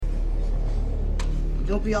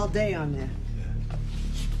Don't be all day on there.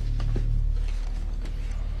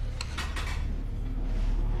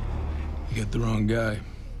 You got the wrong guy.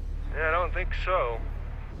 Yeah, I don't think so.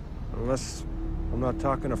 Unless I'm not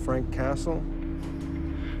talking to Frank Castle.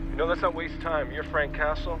 You know, let's not waste time. You're Frank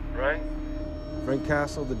Castle, right? Frank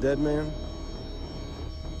Castle, the dead man?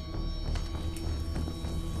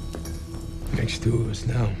 Makes two of us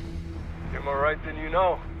now. You're more right than you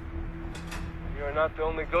know. You are not the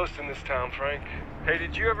only ghost in this town, Frank. Hey,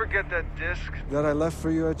 did you ever get that disc? That I left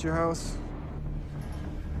for you at your house?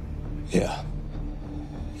 Yeah.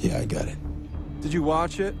 Yeah, I got it. Did you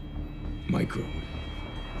watch it? Micro.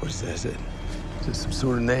 What is that? Is that some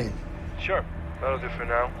sort of name? Sure, that'll do for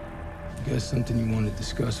now. You got something you want to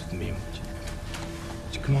discuss with me?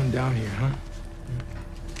 Would you come on down here, huh?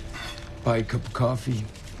 Buy a cup of coffee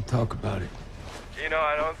and talk about it. You know,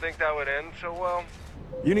 I don't think that would end so well.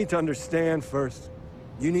 You need to understand first.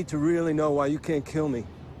 You need to really know why you can't kill me.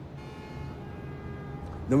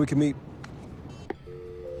 Then we can meet.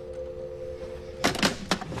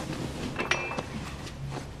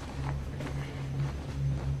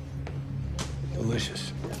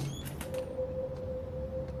 Delicious.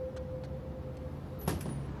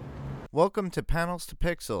 Welcome to Panels to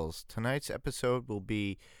Pixels. Tonight's episode will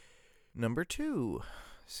be number 2.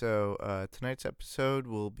 So tonight's episode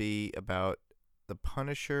will be about The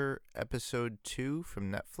Punisher Episode 2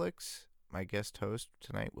 from Netflix. My guest host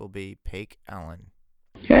tonight will be Paik Allen.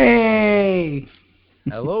 Hey!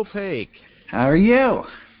 Hello, Paik. How are you?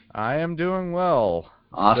 I am doing well.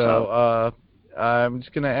 Awesome. So, I'm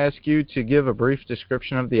just going to ask you to give a brief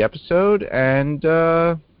description of the episode, and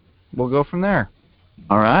we'll go from there.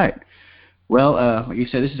 All right. Well, like you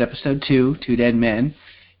said, this is episode 2, Two Dead Men.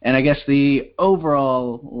 And I guess the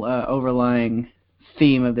overall overlying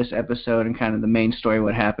theme of this episode and kind of the main story,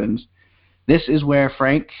 what happens, this is where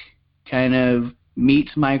Frank kind of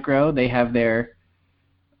meets Micro. They have their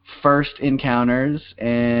first encounters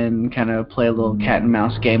and kind of play a little cat and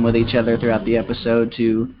mouse game with each other throughout the episode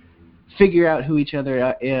to figure out who each other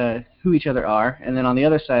are. And then on the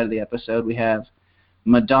other side of the episode, we have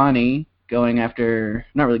Madani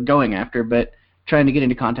not really going after, but trying to get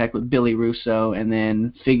into contact with Billy Russo and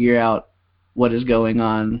then figure out what is going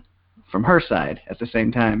on from her side at the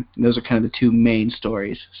same time. And those are kind of the two main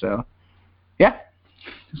stories. So, yeah,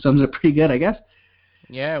 sums it pretty good, I guess.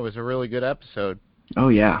 Yeah, it was a really good episode. Oh,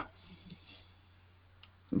 yeah.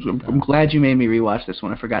 I'm glad you made me rewatch this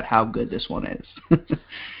one. I forgot how good this one is.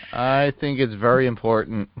 I think it's very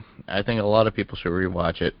important. I think a lot of people should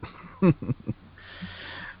rewatch it.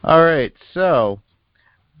 All right, so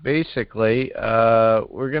basically,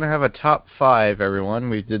 we're going to have a top 5, everyone.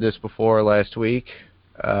 We did this before last week,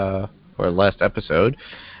 or last episode,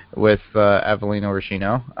 with Evelina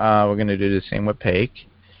Orsino. We're going to do the same with Paik.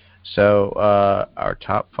 So our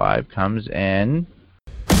top 5 comes in.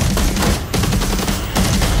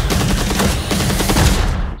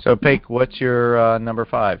 So, Paik, what's your number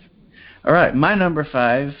 5? All right, my number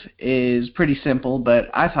 5 is pretty simple, but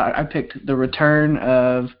I picked the return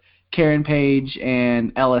of Karen Page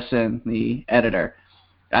and Ellison, the editor.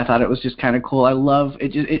 I thought it was just kind of cool. I love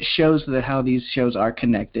it. It shows that how these shows are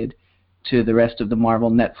connected to the rest of the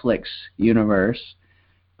Marvel Netflix universe.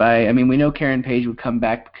 We know Karen Page would come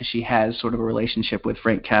back because she has sort of a relationship with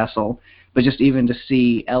Frank Castle, but just even to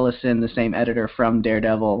see Ellison, the same editor from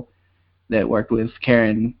Daredevil that worked with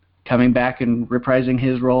Karen, coming back and reprising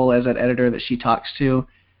his role as that editor that she talks to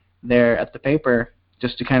there at the paper,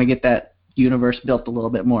 just to kind of get that universe built a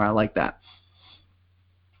little bit more. I like that.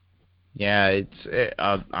 Yeah,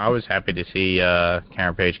 I was happy to see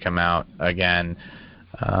Karen Page come out again.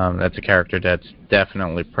 That's a character that's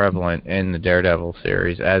definitely prevalent in the Daredevil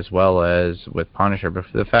series as well as with Punisher. But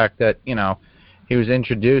for the fact that, he was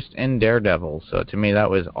introduced in Daredevil, so to me that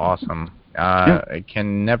was awesome. I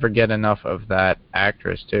can never get enough of that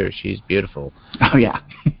actress, too. She's beautiful. Oh, yeah.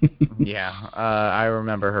 Yeah, I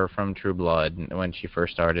remember her from True Blood when she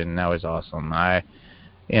first started, and that was awesome. I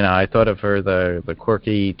thought of her, the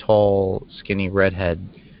quirky, tall, skinny redhead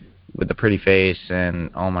with the pretty face, and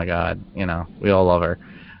oh my God, we all love her.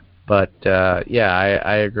 But, yeah,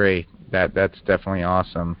 I agree. That's definitely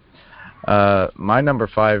awesome. My number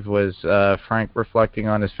 5 was Frank reflecting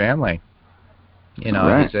on his family.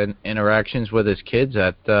 Right. His interactions with his kids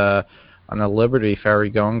on the Liberty Ferry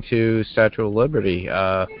going to Statue of Liberty.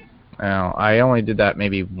 I only did that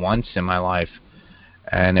maybe once in my life,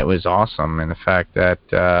 and it was awesome. And the fact that,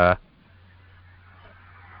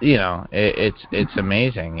 it's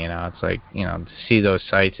amazing. It's like, to see those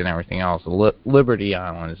sights and everything else. Liberty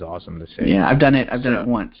Island is awesome to see. Yeah, I've done it. I've done it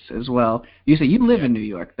once as well. You say you live in New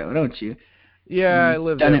York, though, don't you? Yeah, I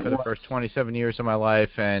lived done there it for the once. first 27 years of my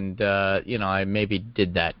life, and I maybe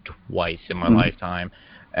did that twice in my lifetime.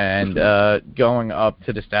 And going up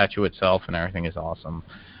to the statue itself and everything is awesome.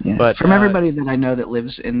 Yeah. But from everybody that I know that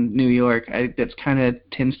lives in New York, that's kind of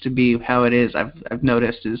tends to be how it is. I've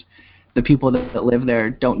noticed is the people that live there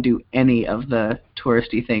don't do any of the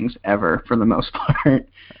touristy things ever for the most part.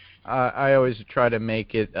 I always try to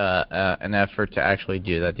make it an effort to actually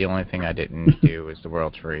do that. The only thing I didn't do was the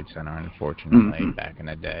World Trade Center, unfortunately, back in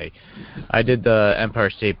the day. I did the Empire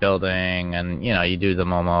State Building, and you do the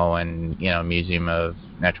MoMA and Museum of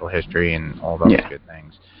Natural History and all those good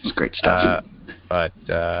things. It's great stuff. But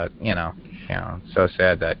so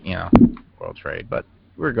sad that World Trade. But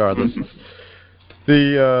regardless,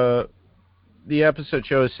 the episode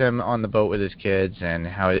shows him on the boat with his kids and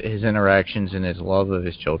how his interactions and his love of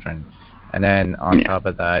his children. And then on top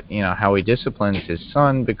of that, how he disciplines his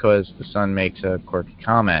son because the son makes a quirky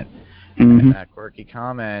comment. And that quirky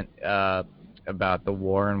comment about the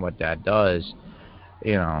war and what Dad does,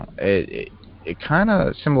 it kind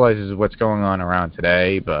of symbolizes what's going on around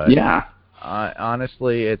today. But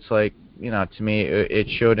honestly, it's like, to me, it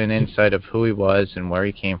showed an insight of who he was and where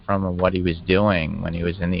he came from and what he was doing when he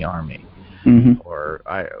was in the Army. Or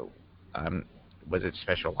was it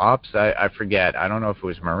Special Ops? I forget. I don't know if it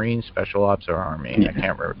was Marine, Special Ops, or Army. I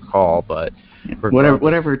can't recall, but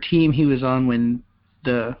whatever team he was on when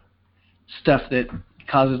the stuff that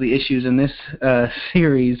causes the issues in this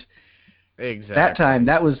series. Exactly. That time,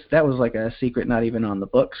 that was like a secret, not even on the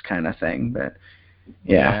books kind of thing. But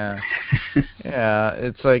yeah,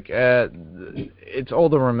 it's like it's all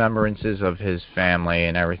the remembrances of his family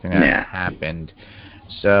and everything that happened.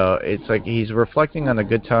 So it's like he's reflecting on the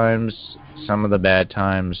good times, some of the bad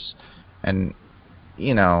times, and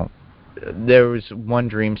there was one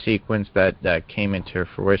dream sequence that came into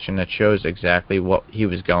fruition that shows exactly what he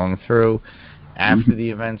was going through after the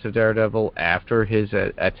events of Daredevil, after his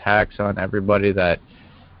attacks on everybody that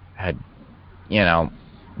had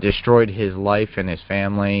destroyed his life and his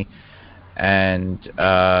family, and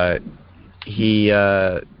he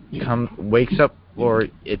wakes up, or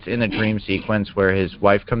it's in a dream sequence where his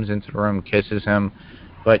wife comes into the room, kisses him,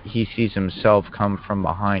 but he sees himself come from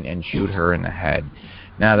behind and shoot her in the head.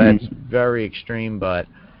 Now that's very extreme, but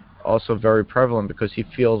also very prevalent because he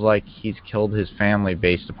feels like he's killed his family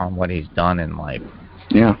based upon what he's done in life.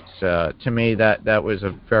 Yeah. So to me, that was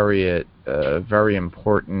a very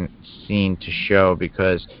important scene to show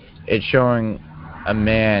because it's showing a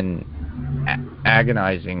man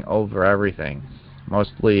agonizing over everything.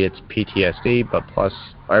 Mostly it's PTSD, but plus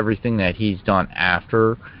everything that he's done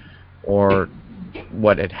after, or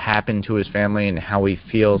what had happened to his family and how he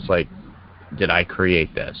feels like, did I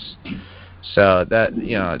create this? So that,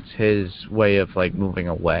 it's his way of like moving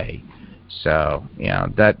away. So,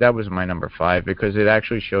 that was my number 5 because it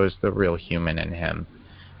actually shows the real human in him.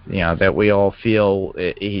 That we all feel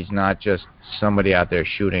he's not just somebody out there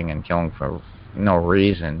shooting and killing for no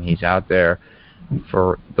reason. He's out there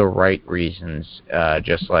for the right reasons,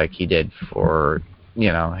 just like he did for,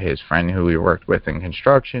 his friend who he worked with in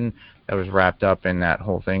construction that was wrapped up in that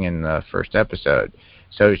whole thing in the first episode.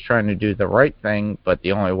 So he's trying to do the right thing, but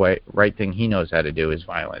the only right thing he knows how to do is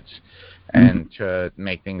violence. And to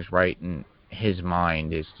make things right in his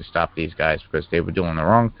mind is to stop these guys because they were doing the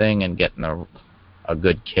wrong thing and getting a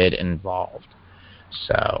good kid involved.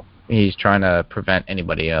 So he's trying to prevent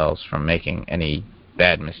anybody else from making any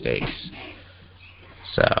bad mistakes.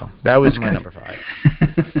 So that was my number 5.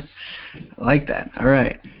 I like that. All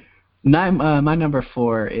right. My number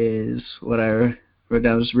 4 is what I wrote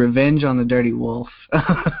down was Revenge on the Dirty Wolf.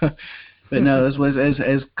 But no, this was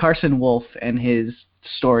as Carson Wolf and his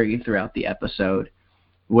story throughout the episode,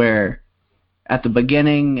 where at the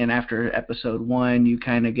beginning and after episode 1, you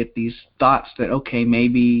kind of get these thoughts that, okay,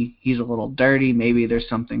 maybe he's a little dirty, maybe there's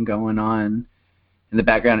something going on in the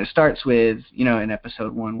background. It starts with, in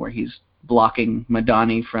episode 1 where he's blocking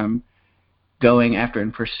Madani from going after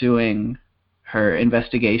and pursuing her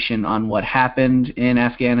investigation on what happened in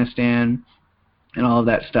Afghanistan and all of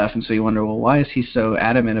that stuff. And so you wonder, well, why is he so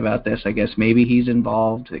adamant about this? I guess maybe he's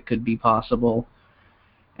involved. It could be possible.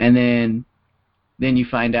 And then you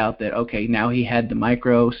find out that, okay, now he had the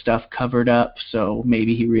micro stuff covered up, so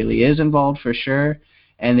maybe he really is involved for sure.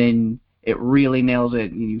 And then it really nails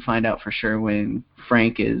it, and you find out for sure when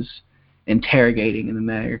Frank is interrogating in the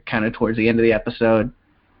matter, kind of towards the end of the episode,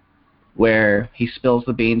 where he spills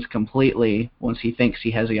the beans completely once he thinks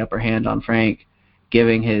he has the upper hand on Frank,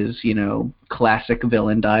 giving his, classic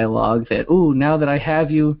villain dialogue that, ooh, now that I have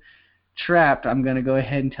you trapped, I'm going to go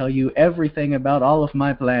ahead and tell you everything about all of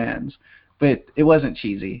my plans. But it wasn't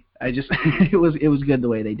cheesy. It was good the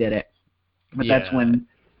way they did it. But that's when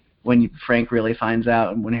Frank really finds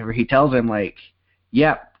out, and whenever he tells him, like,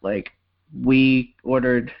 yep, like, we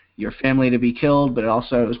ordered your family to be killed, but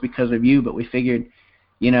also it was because of you, but we figured,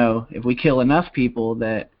 you know, if we kill enough people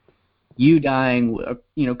that you dying,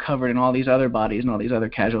 you know, covered in all these other bodies and all these other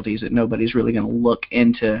casualties, that nobody's really going to look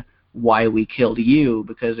into why we killed you,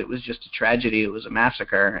 because it was just a tragedy, it was a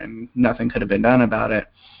massacre, and nothing could have been done about it.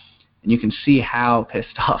 And you can see how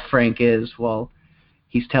pissed off Frank is while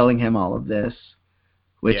he's telling him all of this,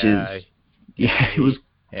 which he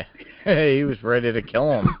was ready to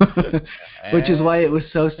kill him. Which is why it was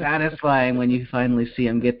so satisfying when you finally see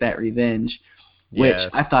him get that revenge, which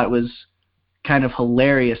I thought was kind of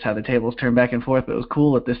hilarious how the tables turned back and forth, but it was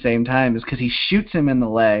cool at the same time, is because he shoots him in the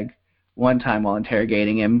leg one time while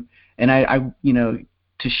interrogating him, and I you know,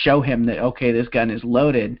 to show him that, okay, this gun is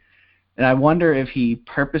loaded. And I wonder if he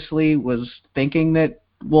purposely was thinking that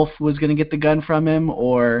Wolf was going to get the gun from him,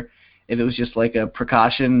 or if it was just like a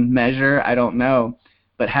precaution measure. I don't know.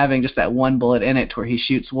 But having just that one bullet in it to where he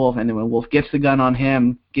shoots Wolf, and then when Wolf gets the gun on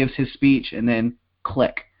him, gives his speech, and then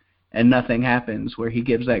click, and nothing happens, where he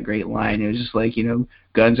gives that great line. It was just like, you know,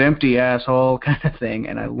 gun's empty, asshole, kind of thing.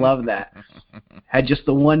 And I love that. Had just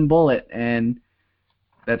the one bullet, and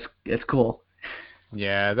it's cool.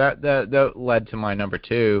 Yeah, that led to my number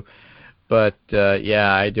 2. But,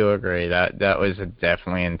 yeah, I do agree. That was a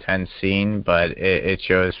definitely intense scene, but it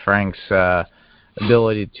shows Frank's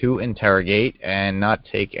ability to interrogate and not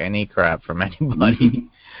take any crap from anybody.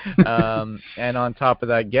 And on top of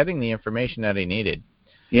that, getting the information that he needed.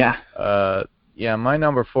 Yeah. Yeah, my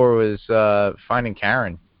number 4 was finding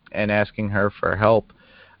Karen and asking her for help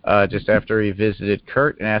just after he visited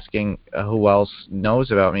Kurt, and asking who else knows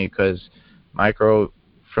about me, because Micro,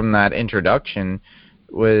 from that introduction,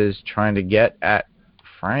 was trying to get at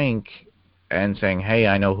Frank and saying, hey,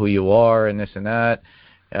 I know who you are, and this and that,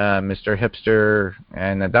 Mr. Hipster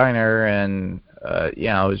and the diner, and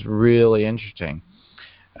yeah, it was really interesting.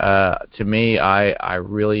 To me, I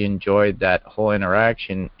really enjoyed that whole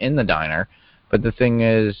interaction in the diner, but the thing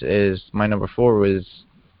is my number 4 was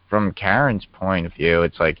from Karen's point of view.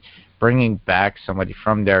 It's like bringing back somebody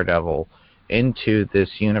from Daredevil into this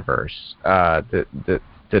universe, to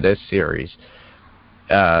this series.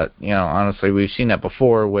 You know, honestly, we've seen that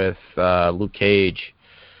before with Luke Cage,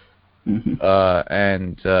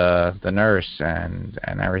 and the nurse and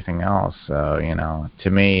everything else. So, you know, to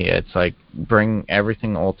me, it's like bring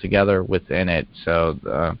everything all together within it.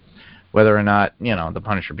 So whether or not, you know, the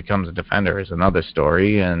Punisher becomes a Defender is another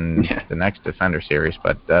story, and the next Defender series,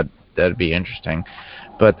 but that'd be interesting.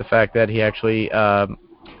 But the fact that he actually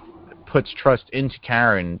puts trust into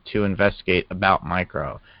Karen to investigate about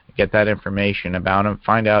Micro, get that information about him,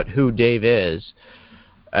 find out who Dave is,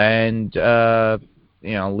 and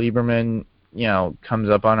you know, Lieberman, you know, comes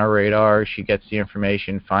up on her radar. She gets the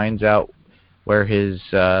information, finds out where his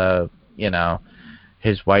you know,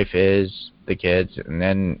 his wife is, the kids, and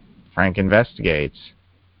then Frank investigates.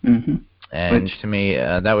 And to me,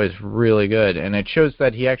 that was really good, and it shows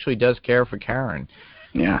that he actually does care for Karen.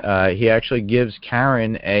 He actually gives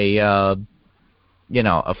Karen a you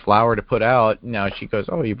know, a flower to put out. Now she goes,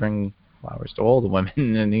 oh, you bring flowers to all the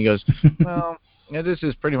women, and he goes, well, yeah, this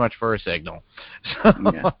is pretty much for a signal.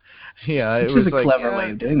 So, yeah, it was a like, clever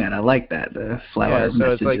way of doing that. I like that, the flower so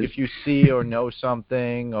messages. it's like if you see or know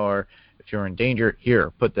something, or if you're in danger,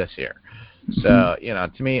 here, put this here. So, you know,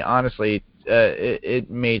 to me, honestly, it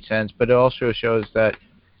made sense, but it also shows that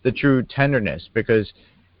the true tenderness, because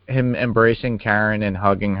him embracing Karen and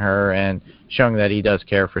hugging her and showing that he does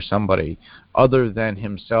care for somebody other than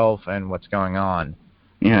himself and what's going on.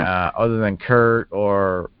 Other than Kurt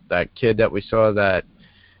or that kid that we saw that,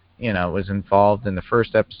 you know, was involved in the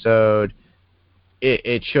first episode.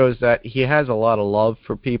 It shows that he has a lot of love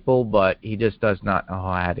for people, but he just does not know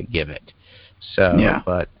how to give it. So,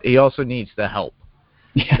 but he also needs the help.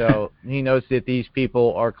 So he knows that these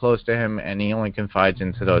people are close to him, and he only confides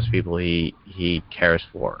into those people he cares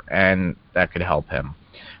for, and that could help him,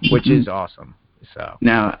 which is awesome. So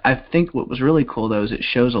now, I think what was really cool, though, is it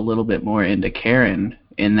shows a little bit more into Karen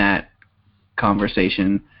in that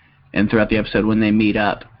conversation and throughout the episode when they meet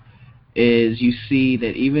up, is you see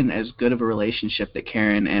that even as good of a relationship that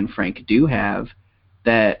Karen and Frank do have,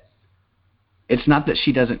 that it's not that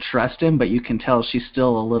she doesn't trust him, but you can tell she's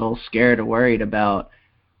still a little scared or worried about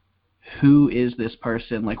who is this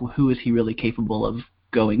person, like who is he really capable of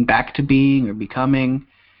going back to being or becoming.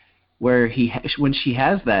 Where when she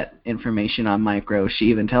has that information on Micro, she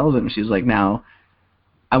even tells him, she's like, now,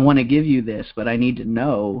 I want to give you this, but I need to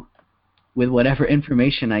know, with whatever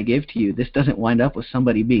information I give to you, this doesn't wind up with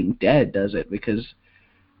somebody being dead, does it? Because,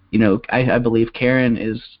 you know, I believe Karen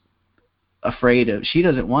is afraid of. She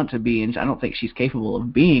doesn't want to be, and I don't think she's capable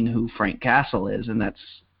of being who Frank Castle is, and that's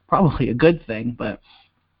probably a good thing. But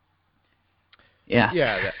yeah,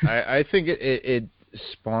 yeah, I think it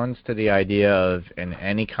spawns to the idea of in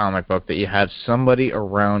any comic book that you have somebody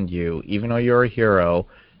around you, even though you're a hero.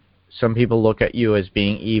 Some people look at you as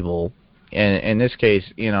being evil, and in this case,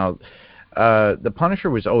 you know, the Punisher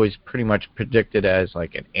was always pretty much predicted as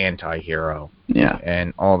like an anti-hero. Yeah.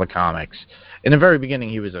 In all the comics. In the very beginning,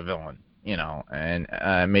 he was a villain, you know, and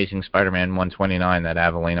Amazing Spider-Man 129 that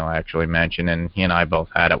Avellino actually mentioned, and he and I both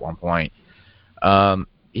had at one point.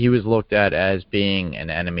 He was looked at as being an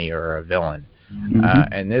enemy or a villain.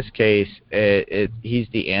 Mm-hmm. In this case, he's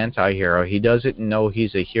the anti-hero. He doesn't know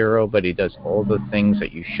he's a hero, but he does all the things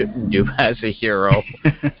that you shouldn't do as a hero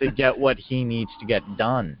to get what he needs to get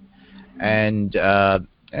done. And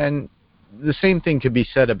the same thing could be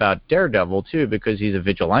said about Daredevil too, because he's a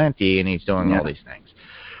vigilante and he's doing all these things.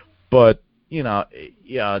 But you know,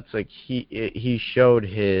 yeah, it's like he showed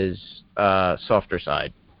his softer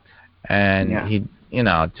side, and he, you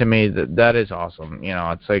know, to me that is awesome. You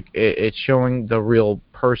know, it's like it's showing the real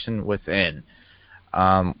person within.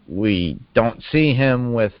 We don't see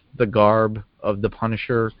him with the garb of the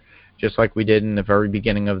Punisher, just like we did in the very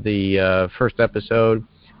beginning of the first episode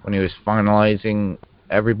when he was finalizing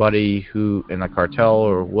everybody who in the cartel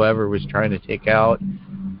or whoever was trying to take out,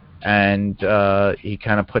 and he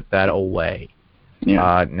kind of put that away.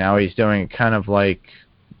 Yeah. Now he's doing kind of like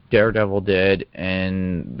Daredevil did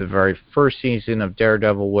in the very first season of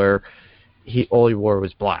Daredevil, where all he wore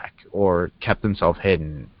was black or kept himself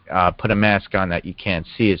hidden, put a mask on that you can't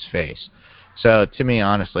see his face. So to me,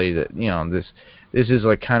 honestly, that, you know, this is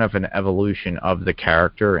like kind of an evolution of the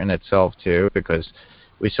character in itself too, because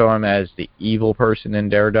we saw him as the evil person in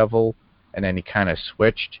Daredevil, and then he kind of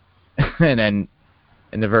switched. And then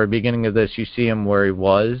in the very beginning of this, you see him where he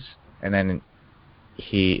was, and then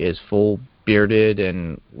he is full bearded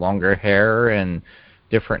and longer hair and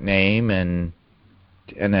different name, and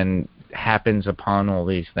then happens upon all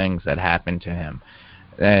these things that happen to him.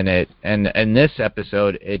 And in this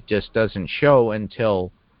episode, it just doesn't show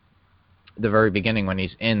until the very beginning when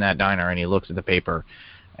he's in that diner and he looks at the paper,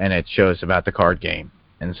 and it shows about the card game,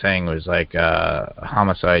 and saying it was like a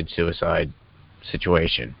homicide-suicide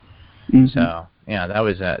situation. Mm-hmm. So, yeah, that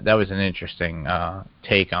was an interesting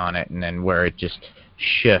take on it, and then where it just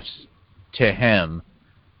shifts to him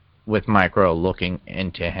with Micro looking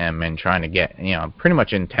into him and trying to get, you know, pretty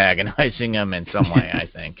much antagonizing him in some way, I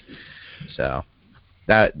think. So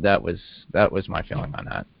that was my feeling on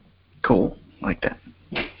that. Cool. Like that.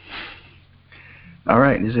 All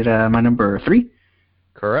right. Is it my number 3?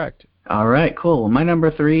 Correct. All right, cool. My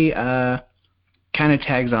number 3 kind of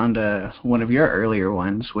tags on to one of your earlier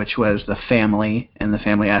ones, which was the family and the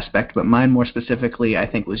family aspect. But mine more specifically, I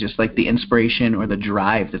think, was just like the inspiration or the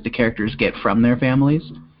drive that the characters get from their families.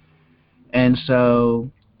 And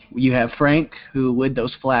so you have Frank, who with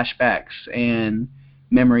those flashbacks and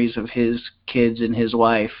memories of his kids and his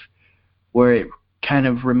wife, where it kind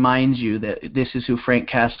of reminds you that this is who Frank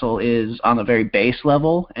Castle is on the very base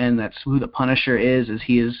level, and that's who the Punisher is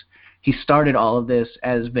he started all of this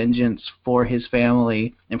as vengeance for his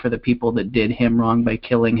family and for the people that did him wrong by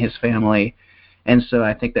killing his family. And so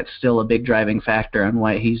I think that's still a big driving factor on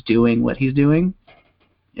why he's doing what he's doing,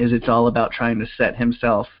 is it's all about trying to set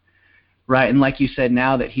himself right. And like you said,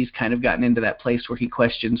 now that he's kind of gotten into that place where he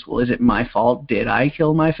questions, well, is it my fault? Did I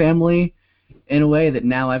kill my family? In a way that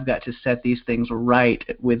now I've got to set these things right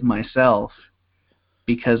with myself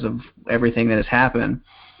because of everything that has happened.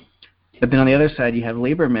 But then on the other side, you have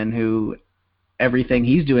Lieberman, who everything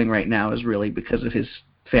he's doing right now is really because of his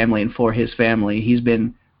family and for his family. He's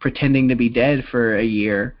been pretending to be dead for a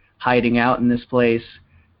year, hiding out in this place,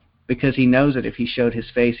 because he knows that if he showed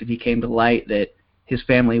his face, if he came to light, that his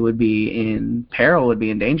family would be in peril, would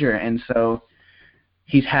be in danger. And so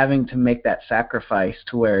he's having to make that sacrifice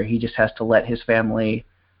to where he just has to let his family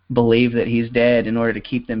believe that he's dead in order to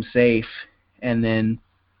keep them safe. And then,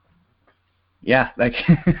 yeah, like...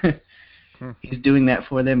 He's doing that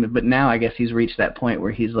for them, but now I guess he's reached that point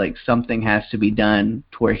where he's like, something has to be done,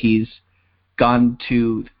 to where he's gone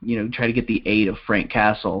to, you know, try to get the aid of Frank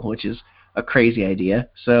Castle, which is a crazy idea.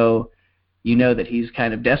 So you know that he's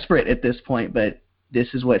kind of desperate at this point, but this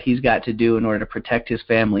is what he's got to do in order to protect his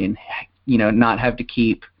family and, you know, not have to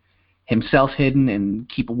keep himself hidden and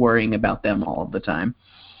keep worrying about them all of the time.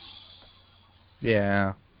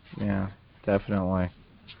 Yeah, definitely.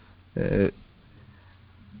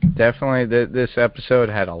 Definitely, this episode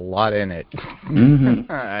had a lot in it.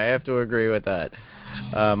 Mm-hmm. I have to agree with that.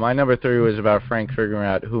 My number 3 was about Frank figuring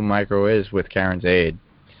out who Micro is with Karen's aid.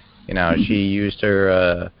 You know, she used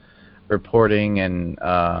her reporting and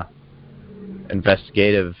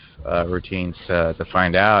investigative routines to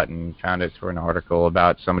find out, and found it through an article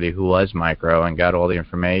about somebody who was Micro and got all the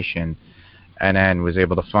information, and then was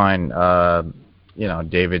able to find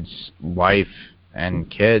David's wife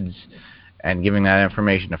and kids and giving that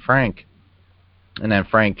information to Frank, and then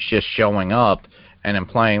Frank's just showing up and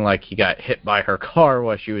implying like he got hit by her car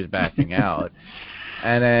while she was backing out.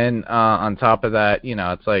 And then on top of that,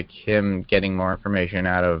 it's like him getting more information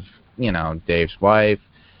out of Dave's wife,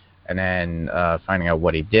 and then finding out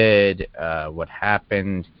what he did, what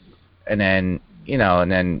happened, and then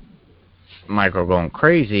Michael going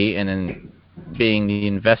crazy, and then being the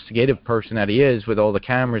investigative person that he is with all the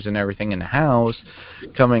cameras and everything in the house,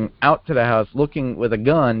 coming out to the house looking with a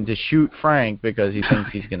gun to shoot Frank because he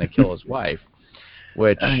thinks he's going to kill his wife,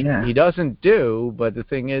 which he doesn't do. But the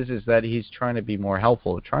thing is that he's trying to be more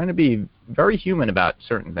helpful, trying to be very human about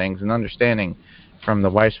certain things and understanding from the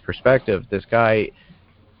wife's perspective. This guy,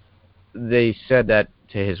 they said that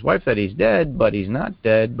to his wife that he's dead, but he's not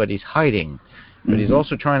dead, but he's hiding. But he's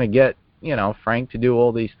also trying to get, Frank to do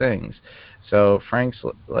all these things. So Frank's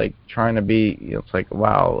like trying to be, it's like,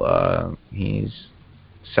 wow, he's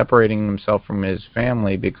separating himself from his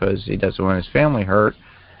family because he doesn't want his family hurt,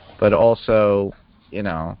 but also,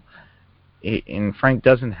 and Frank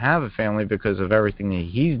doesn't have a family because of everything that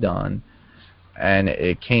he's done, and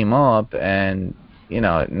it came up, and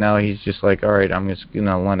now he's just like, all right, I'm just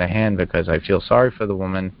gonna lend a hand because I feel sorry for the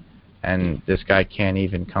woman, and this guy can't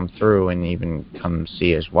even come through and even come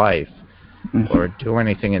see his wife or do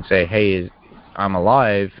anything and say, hey, I'm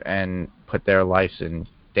alive, and put their lives in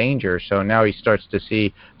danger. So now he starts to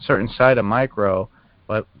see a certain side of Micro,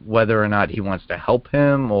 but whether or not he wants to help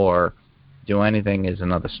him or do anything is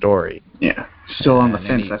another story. Yeah, still on the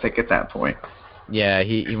fence, I think, at that point. Yeah,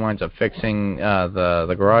 he winds up fixing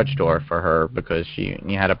the garage door for her because he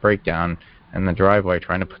had a breakdown in the driveway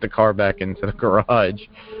trying to put the car back into the garage.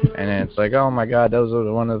 And it's like, oh my God, those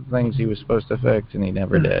are one of the things he was supposed to fix, and he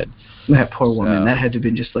never did. That poor woman. That had to have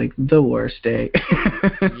been just like the worst day.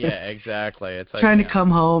 Yeah, exactly. It's like trying to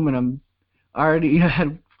come home, and I'm already had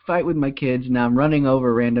a fight with my kids. Now I'm running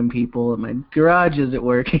over random people, and my garage isn't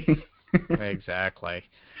working. Exactly.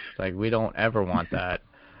 It's like, we don't ever want that.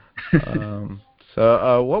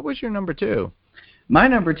 So what was your number 2? My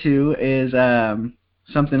number 2 is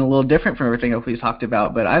something a little different from everything else we've talked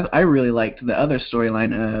about, but I really liked the other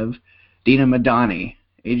storyline of Dina Madani,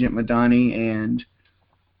 Agent Madani, and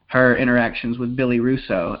her interactions with Billy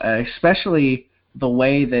Russo, especially the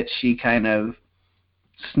way that she kind of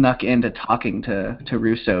snuck into talking to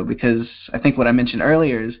Russo, because I think what I mentioned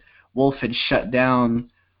earlier is Wolf had shut down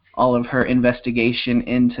all of her investigation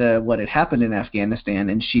into what had happened in Afghanistan,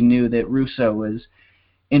 and she knew that Russo was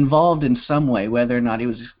involved in some way, whether or not he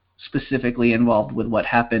was specifically involved with what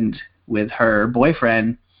happened with her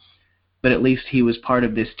boyfriend, but at least he was part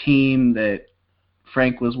of this team that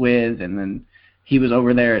Frank was with, and then he was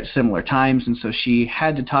over there at similar times, and so she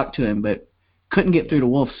had to talk to him, but couldn't get through to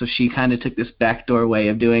Wolf, so she kind of took this backdoor way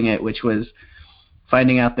of doing it, which was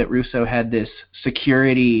finding out that Russo had this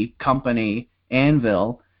security company,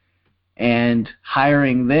 Anvil, and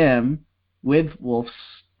hiring them with Wolf's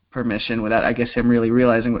permission, without, I guess, him really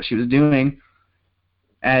realizing what she was doing,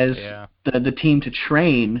 as the team to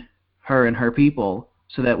train her and her people,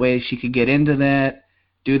 so that way she could get into that,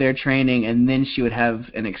 do their training, and then she would have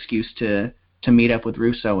an excuse to meet up with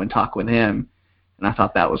Russo and talk with him. And I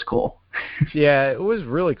thought that was cool. Yeah, it was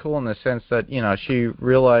really cool in the sense that, she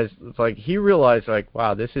realized, it's like, he realized, like,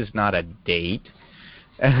 wow, this is not a date.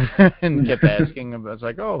 And kept asking him, it's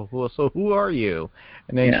like, oh, well, so who are you?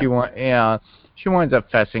 And then she winds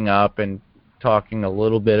up fessing up and talking a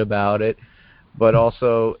little bit about it, but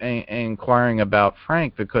also inquiring about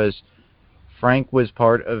Frank, because Frank was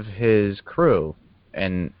part of his crew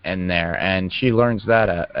and there, and she learns that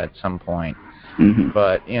at some point.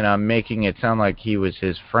 But, making it sound like he was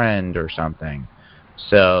his friend or something.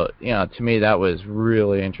 So, to me that was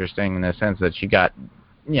really interesting in the sense that she got,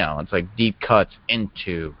 it's like deep cuts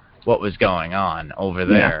into what was going on over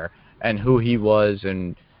there and who he was,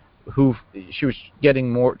 and who she was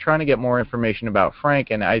trying to get more information about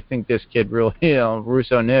Frank. And I think this kid really,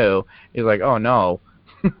 Russo knew. He's like, oh no.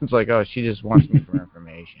 It's like, oh, she just wants me for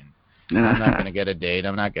information. I'm not going to get a date.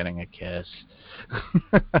 I'm not getting a kiss.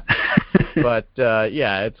 But,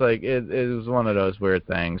 it's like, it was one of those weird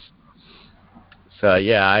things. So,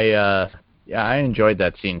 I enjoyed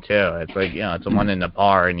that scene, too. It's like, it's the one in the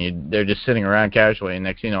bar, and they're just sitting around casually, and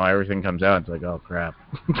next thing you know, everything comes out. It's like, oh, crap.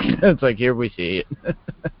 It's like, here we see it.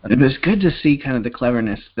 It was good to see kind of the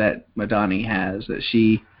cleverness that Madani has, that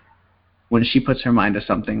when she puts her mind to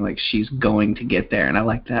something, like, she's going to get there, and I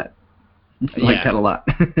like that. I like that a lot.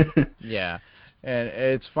 Yeah. And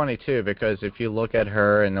it's funny, too, because if you look at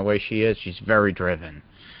her and the way she is, she's very driven.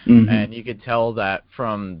 Mm-hmm. And you could tell that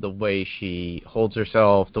from the way she holds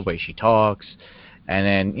herself, the way she talks, and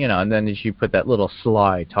then, and then she put that little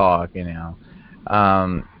sly talk, And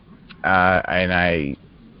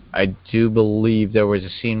I do believe there was a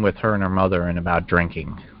scene with her and her mother and about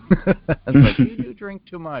drinking. It's like, you do drink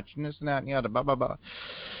too much, and this and that and the other, blah, blah, blah.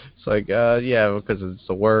 It's like, yeah, because it's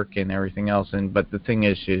the work and everything else. But the thing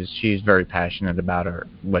is, she's very passionate about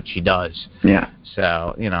what she does. Yeah.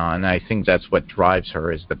 So, and I think that's what drives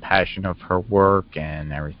her is the passion of her work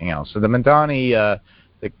and everything else. So the Madani,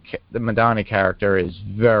 the Madani character is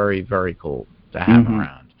very, very cool to have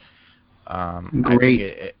around.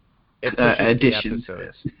 Great I think it addition.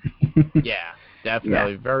 Yeah,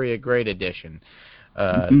 definitely. Very a great addition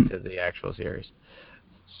to the actual series.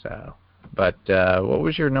 So, but what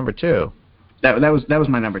was your number 2? That was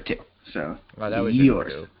my number 2. So that was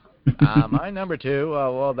yours. Your number 2. My number 2,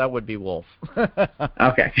 well, that would be Wolf.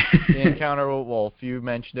 Okay. The encounter with Wolf. You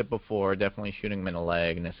mentioned it before. Definitely shooting him in the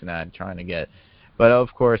leg and this and that, trying to get. But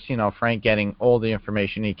of course, Frank getting all the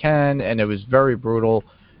information he can, and it was very brutal.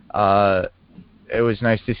 It was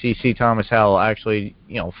nice to see C. Thomas Howell actually,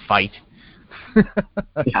 fight.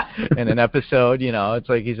 In an episode, it's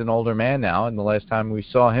like he's an older man now, and the last time we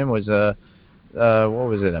saw him was what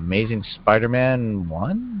was it, Amazing Spider-Man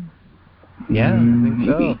 1? Yeah, I think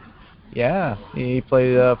so. Yeah, he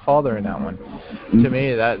played father in that one. To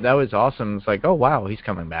me, that was awesome. It's like, oh wow, he's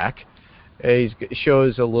coming back. He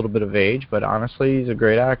shows a little bit of age, but honestly, he's a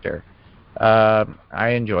great actor. I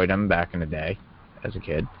enjoyed him back in the day as a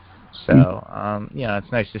kid. So,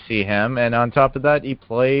 it's nice to see him. And on top of that, he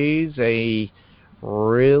plays a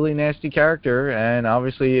really nasty character, and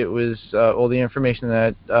obviously it was all the information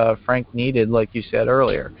that Frank needed, like you said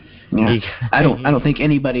earlier. Yeah. I don't think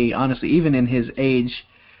anybody, honestly, even in his age,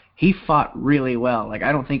 he fought really well. Like,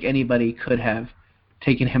 I don't think anybody could have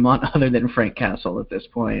taken him on other than Frank Castle at this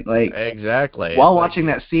point. Like, exactly. While watching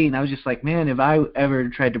that scene, I was just like, man, if I ever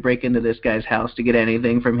tried to break into this guy's house to get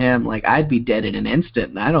anything from him, like, I'd be dead in an instant,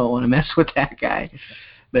 and I don't want to mess with that guy.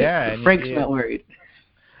 But Frank's not worried.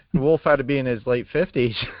 Wolf had to be in his late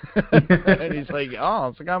 50s. And he's like,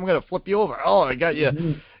 I'm going to flip you over. Oh, I got you.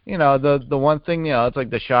 Mm-hmm. The one thing, it's like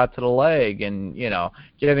the shot to the leg and,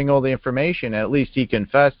 getting all the information. At least he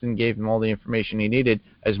confessed and gave him all the information he needed,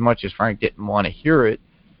 as much as Frank didn't want to hear it.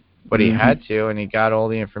 But he had to, and he got all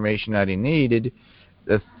the information that he needed.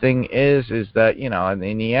 The thing is that, and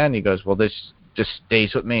in the end, he goes, well, this just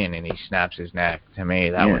stays with me, and then he snaps his neck. To me,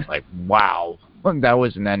 that was like, wow. That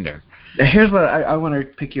was an ender. Here's what I want to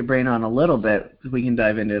pick your brain on a little bit, so we can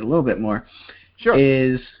dive into it a little bit more. Sure.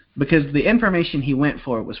 Is because the information he went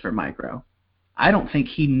for was for Micro. I don't think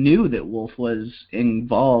he knew that Wolf was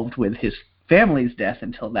involved with his family's death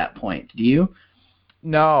until that point. Do you?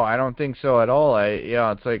 No, I don't think so at all.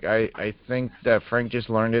 It's like I think that Frank just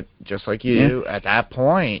learned it just like you do at that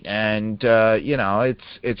point, and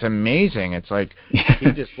it's amazing. It's like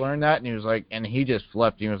he just learned that, and he was like, and he just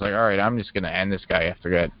left. He was like, all right, I'm just gonna end this guy after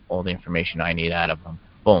I get all the information I need out of him.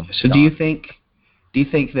 Boom. So done. Do you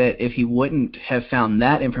think that if he wouldn't have found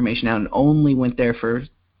that information out and only went there for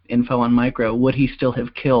info on Micro, would he still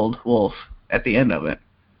have killed Wolf at the end of it?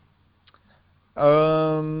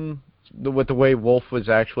 With the way Wolf was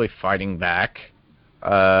actually fighting back,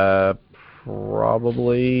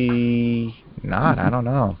 probably not. I don't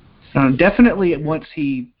know. Definitely once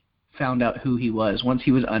he found out who he was, once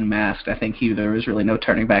he was unmasked, I think there was really no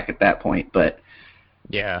turning back at that point. But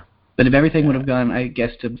yeah. But if everything would have gone, I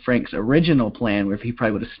guess, to Frank's original plan, where if he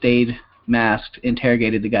probably would have stayed masked,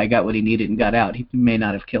 interrogated the guy, got what he needed, and got out, he may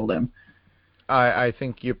not have killed him. I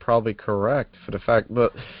think you're probably correct for the fact,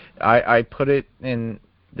 but I put it in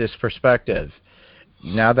this perspective.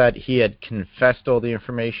 Now that he had confessed all the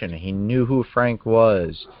information, he knew who Frank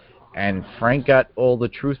was, and Frank got all the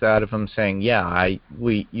truth out of him, saying,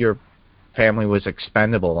 your family was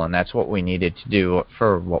expendable, and that's what we needed to do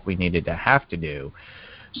for what we needed to have to do.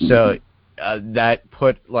 So that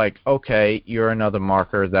put, like, okay, you're another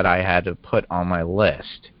marker that I had to put on my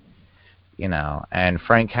list. And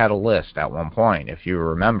Frank had a list at one point, if you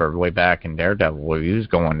remember, way back in Daredevil, where he was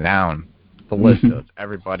going down the list of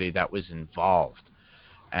everybody that was involved.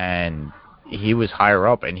 And he was higher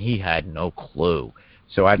up, and he had no clue.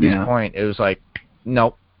 So at this point, it was like,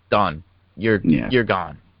 nope, done. You're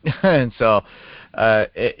gone. And so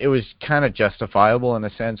it was kind of justifiable in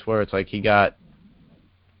a sense where it's like he got,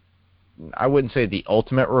 I wouldn't say the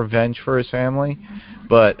ultimate revenge for his family,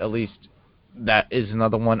 but at least that is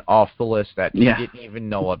another one off the list that he didn't even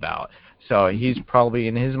know about. So he's probably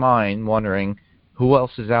in his mind wondering who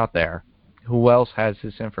else is out there who else has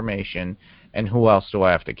this information, and who else do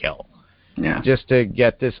I have to kill? Yeah. Just to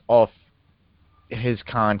get this off his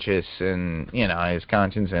conscience and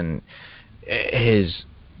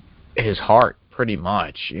his heart, pretty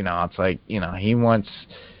much. It's like, he wants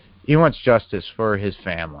justice for his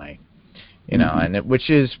family. Which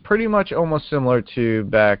is pretty much almost similar to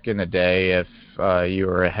back in the day if you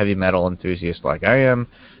were a heavy metal enthusiast like I am,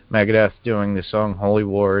 Megadeth doing the song Holy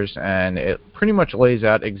Wars, and it pretty much lays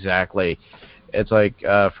out exactly. It's like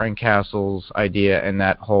Frank Castle's idea, and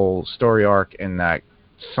that whole story arc in that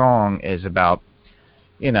song is about,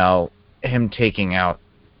 him taking out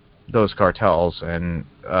those cartels and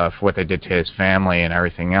for what they did to his family and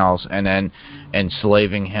everything else, and then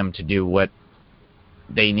enslaving him to do what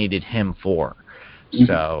they needed him for. Mm-hmm.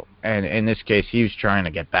 So, and in this case, he was trying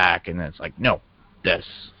to get back, and it's like, no,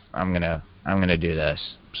 I'm gonna do this.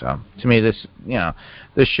 So, to me, this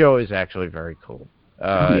show is actually very cool.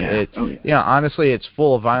 Honestly, it's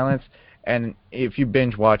full of violence, and if you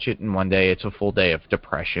binge watch it in one day, it's a full day of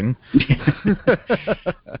depression,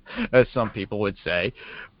 as some people would say.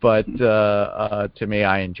 But to me,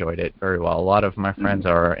 I enjoyed it very well. A lot of my friends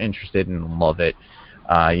are interested and love it.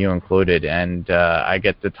 You included, and I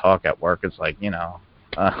get to talk at work. It's like,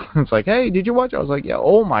 it's like, hey, did you watch it? I was like, yeah.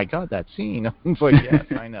 Oh my God, that scene. It's like, yes,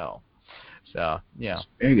 I know. So yeah, it's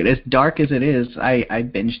very good. As dark as it is, I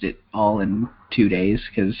binged it all in 2 days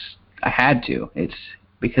because I had to. It's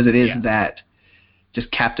because it is that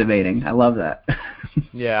just captivating. I love that.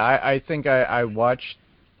 Yeah, I think I watched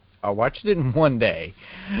it in one day.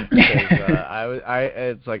 Because,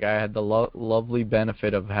 it's like I had the lovely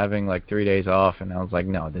benefit of having like 3 days off, and I was like,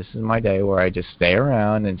 no, this is my day where I just stay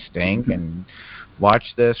around and stink and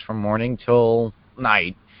watch this from morning till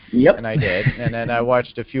night. Yep. And I did, and then I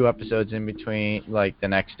watched a few episodes in between, like the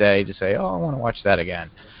next day, to say, oh, I want to watch that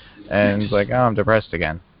again. And it's like, oh, I'm depressed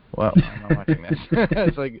again. Well, I'm not watching this.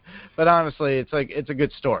 It's like, but honestly, it's like it's a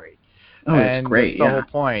good story. Oh, and it's great. That's the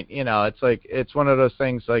whole point. It's like it's one of those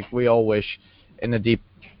things like we all wish in the deep,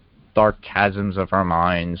 dark chasms of our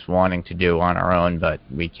minds wanting to do on our own, but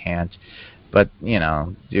we can't. But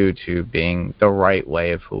due to being the right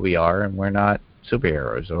way of who we are, and we're not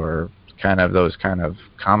superheroes or kind of those kind of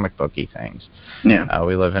comic booky things. Yeah.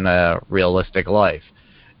 We live in a realistic life.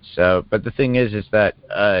 So, but the thing is that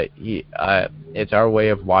it's our way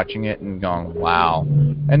of watching it and going, wow.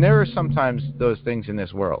 And there are sometimes those things in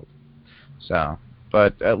this world. So,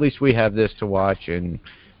 but at least we have this to watch and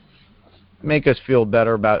make us feel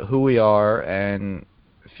better about who we are and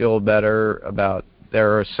feel better about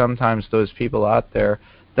there are sometimes those people out there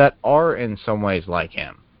that are in some ways like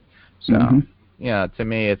him. So, to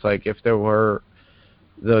me, it's like if there were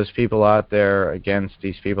those people out there against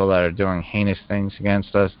these people that are doing heinous things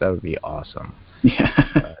against us, that would be awesome.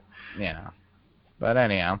 Yeah. But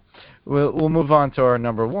anyhow, we'll move on to our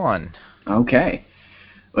number one. Okay.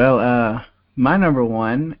 Well, my number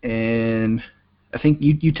one, and I think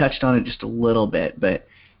you touched on it just a little bit, but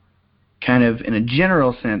kind of in a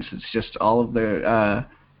general sense, it's just all of the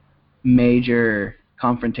major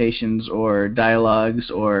confrontations or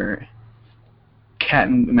dialogues or cat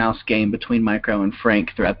and mouse game between Micro and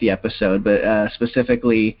Frank throughout the episode, but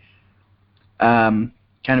specifically kind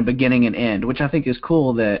of beginning and end, which I think is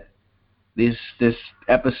cool that this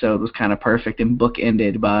episode was kind of perfect and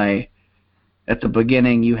bookended by, at the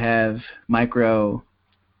beginning you have Micro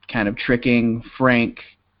kind of tricking Frank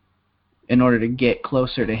in order to get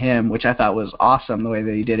closer to him, which I thought was awesome, the way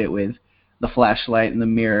that he did it with the flashlight and the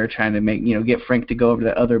mirror, trying to get Frank to go over to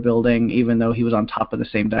the other building, even though he was on top of the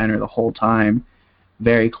same diner the whole time.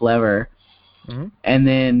 Very clever. Mm-hmm. And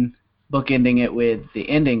then bookending it with the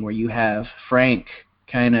ending where you have Frank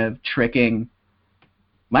kind of tricking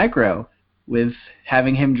Micro with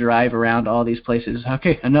having him drive around all these places.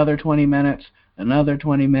 Okay, another 20 minutes, another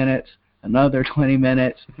 20 minutes, another 20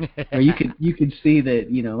 minutes. Or you could see that,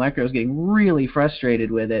 Micro's getting really frustrated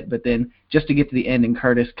with it, but then just to get to the end and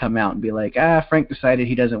Curtis come out and be like, Frank decided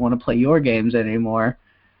he doesn't want to play your games anymore.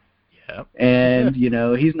 Yep. And,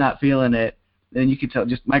 he's not feeling it. Then you could tell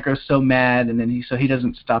just Micro's so mad, and then he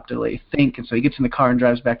doesn't stop to really think, and so he gets in the car and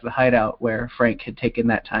drives back to the hideout where Frank had taken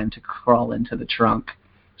that time to crawl into the trunk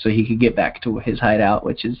so he could get back to his hideout,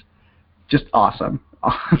 which is just awesome.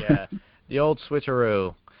 Yeah, the old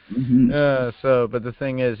switcheroo. Mm-hmm. But the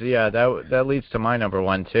thing is, that leads to my number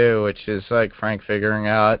one too, which is like Frank figuring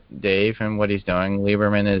out Dave and what he's doing.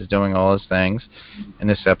 Lieberman is doing all his things in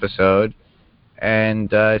this episode, and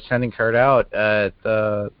sending Kurt out at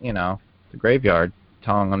the graveyard,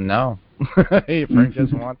 telling him no, Frank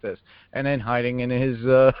doesn't want this, and then hiding in his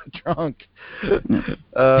trunk.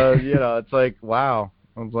 It's like, wow.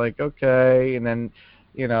 I was like, okay, and then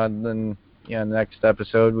next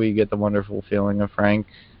episode we get the wonderful feeling of Frank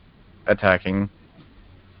attacking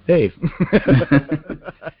Dave.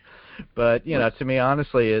 But to me,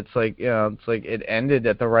 honestly, it's like it ended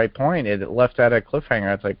at the right point. It left at a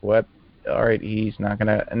cliffhanger. It's like, what? All right, he's not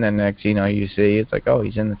gonna. And then next, you see, it's like, oh,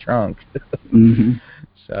 he's in the trunk. Mm-hmm.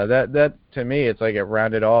 So that to me, it's like it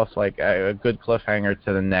rounded off like a good cliffhanger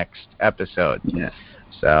to the next episode. Yeah.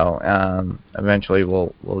 So eventually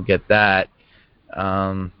we'll get that.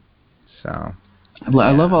 So.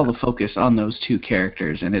 I love all the focus on those two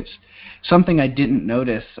characters, and it's something I didn't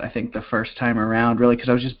notice, I think, the first time around, really, because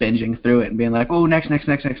I was just binging through it and being like, oh, next,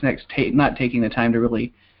 not taking the time to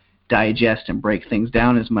really digest and break things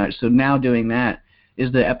down as much. So now doing that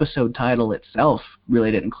is the episode title itself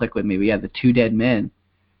really didn't click with me. But yeah, The Two Dead Men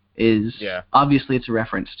is obviously it's a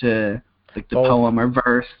reference to like the poem or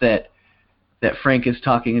verse that Frank is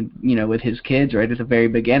talking, with his kids right at the very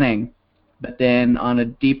beginning. But then on a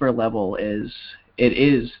deeper level is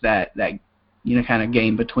that kind of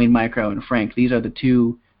game between Micro and Frank. These are the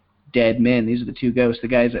two dead men. These are the two ghosts, the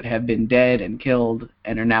guys that have been dead and killed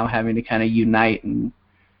and are now having to kind of unite and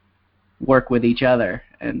work with each other.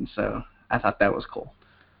 And so I thought that was cool.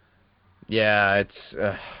 Yeah, it's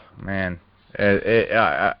man.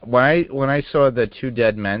 When I saw the Two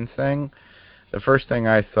Dead Men thing, the first thing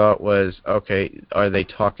I thought was, okay, are they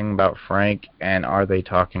talking about Frank and are they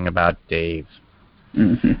talking about Dave?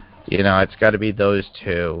 Mm-hmm. It's got to be those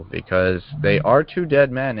two because they are two dead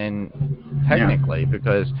men, and technically,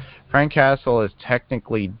 because Frank Castle is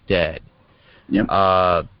technically dead. Yep.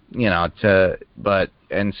 And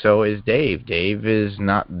so is Dave. Dave is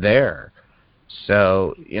not there.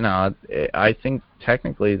 So, I think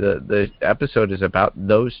technically the episode is about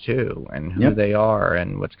those two and who they are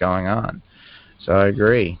and what's going on. So I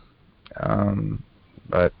agree.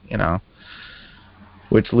 But,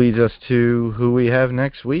 which leads us to who we have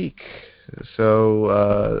next week.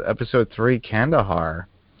 So, episode 3, Kandahar.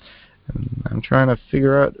 And I'm trying to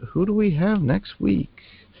figure out who do we have next week.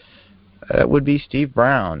 That would be Steve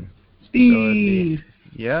Brown. Steve!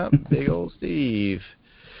 Big old Steve.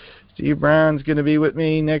 Steve Brown's going to be with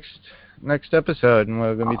me next episode, and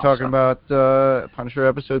we're going to be talking about Punisher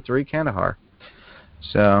episode 3, Kandahar.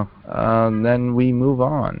 So, then we move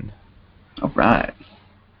on. All right.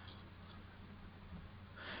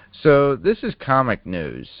 So, this is comic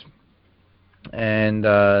news. And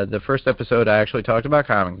the first episode I actually talked about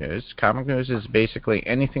comic news. Comic news is basically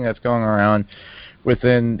anything that's going around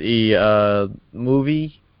within the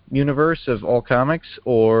movie universe of all comics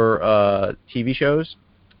or TV shows,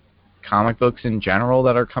 comic books in general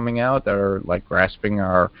that are coming out that are like grasping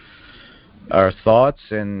our thoughts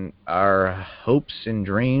and our hopes and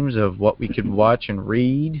dreams of what we could watch and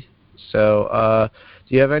read. So,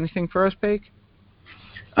 do you have anything for us, Paige?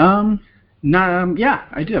 Yeah,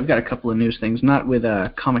 I do. I've got a couple of news things, not with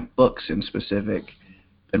comic books in specific.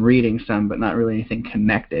 Been reading some, but not really anything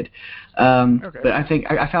connected. Okay. But I think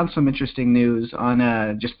I found some interesting news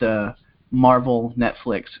on just the Marvel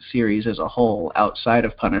Netflix series as a whole, outside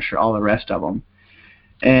of Punisher, all the rest of them.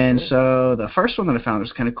 And so the first one that I found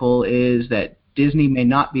was kind of cool is that Disney may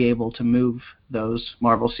not be able to move those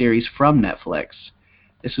Marvel series from Netflix.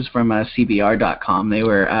 This is from CBR.com. They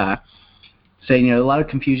were saying, a lot of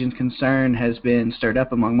confusion and concern has been stirred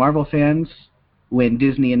up among Marvel fans when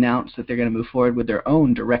Disney announced that they're going to move forward with their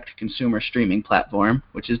own direct-to-consumer streaming platform,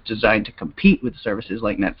 which is designed to compete with services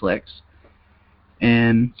like Netflix.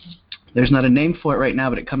 And there's not a name for it right now,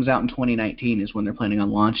 but it comes out in 2019 is when they're planning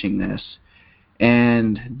on launching this.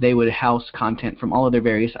 And they would house content from all of their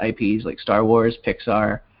various IPs like Star Wars,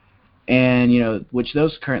 Pixar, and, which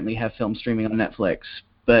those currently have film streaming on Netflix.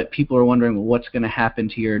 But people are wondering, well, what's going to happen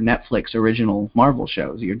to your Netflix original Marvel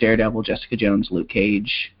shows, your Daredevil, Jessica Jones, Luke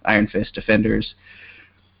Cage, Iron Fist, Defenders,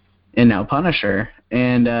 and now Punisher.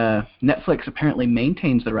 And Netflix apparently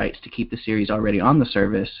maintains the rights to keep the series already on the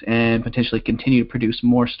service and potentially continue to produce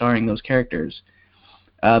more starring those characters.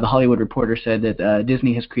 The Hollywood Reporter said that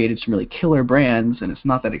Disney has created some really killer brands, and it's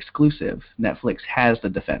not that exclusive. Netflix has the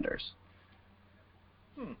Defenders.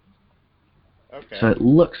 Okay. So it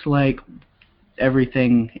looks like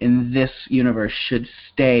everything in this universe should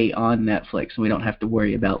stay on Netflix, and we don't have to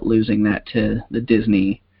worry about losing that to the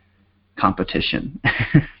Disney competition.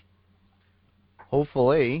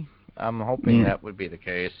 Hopefully. I'm hoping that would be the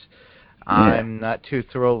case. Yeah. I'm not too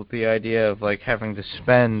thrilled with the idea of having to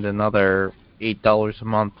spend another $8 a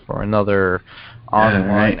month for another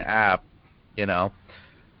online app. I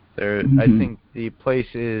think the place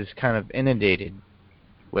is kind of inundated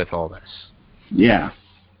with all this. Yeah.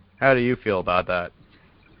 How do you feel about that?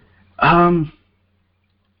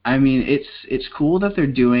 I mean, it's cool that they're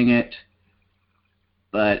doing it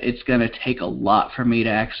but it's going to take a lot for me to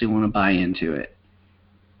actually want to buy into it.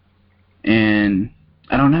 And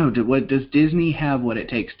I don't know, does Disney have what it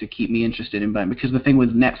takes to keep me interested in buying? Because the thing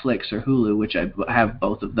with Netflix or Hulu, which I have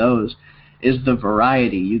both of those, is the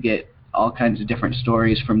variety. You get all kinds of different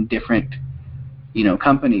stories from different,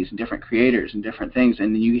 companies and different creators and different things.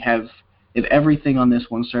 And then you have, if everything on this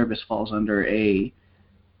one service falls under a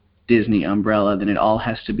Disney umbrella, then it all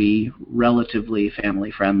has to be relatively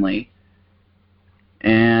family friendly.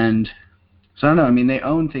 And so I don't know, I mean, they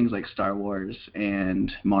own things like Star Wars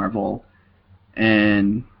and Marvel,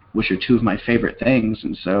 and which are two of my favorite things,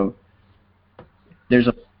 and so there's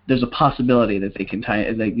a possibility that they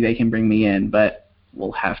can bring me in, but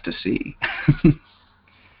we'll have to see.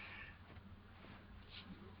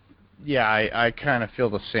 Yeah, I kind of feel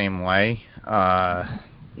the same way. I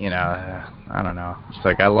don't know. It's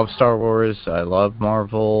like I love Star Wars, I love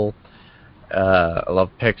Marvel, I love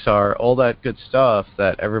Pixar, all that good stuff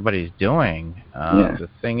that everybody's doing. The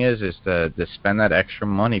thing is to spend that extra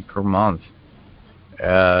money per month.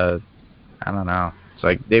 I don't know. It's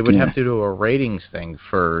like they would have to do a ratings thing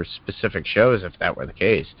for specific shows if that were the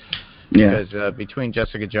case. Yeah. Because between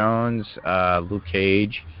Jessica Jones, Luke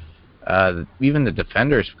Cage, even the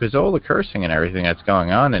Defenders, because all the cursing and everything that's going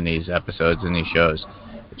on in these episodes and these shows,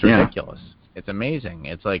 it's ridiculous. It's amazing.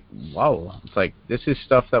 It's like, wow. It's like, this is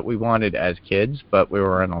stuff that we wanted as kids, but we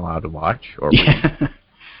weren't allowed to watch.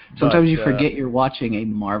 Sometimes you forget you're watching a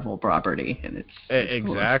Marvel property, and it's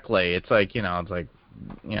exactly. Cool. It's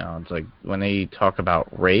like when they talk about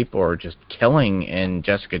rape or just killing in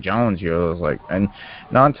Jessica Jones, you're like, and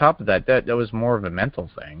on top of that was more of a mental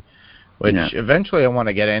thing, which eventually I want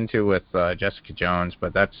to get into with Jessica Jones,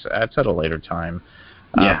 but that's at a later time.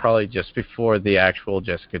 Probably just before the actual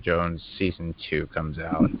Jessica Jones season 2 comes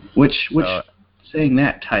out. Which saying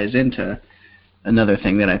that ties into another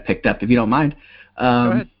thing that I picked up, if you don't mind. Go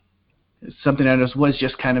ahead. Something I noticed was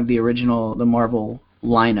just kind of the Marvel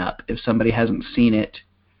lineup. If somebody hasn't seen it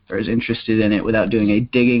or is interested in it without doing a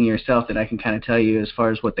digging yourself, that I can kind of tell you as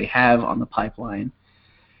far as what they have on the pipeline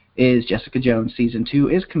is Jessica Jones season 2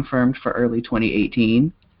 is confirmed for early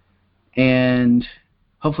 2018, and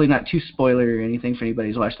hopefully not too spoiler or anything for anybody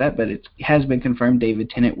who's watched that, but it has been confirmed David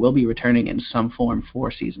Tennant will be returning in some form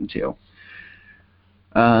for season 2.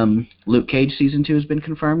 Luke Cage season 2 has been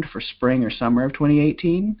confirmed for spring or summer of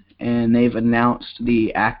 2018, and they've announced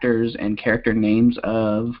the actors and character names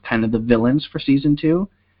of kind of the villains for season 2,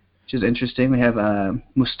 which is interesting. We have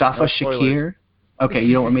Mustafa Shakir. Okay,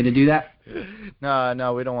 you don't want me to do that?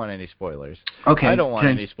 No, we don't want any spoilers. Okay. I don't want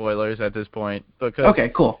any spoilers at this point because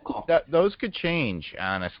okay, cool. Those could change,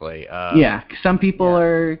 honestly. Some people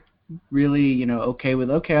are really, okay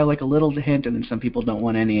with I like a little hint, and then some people don't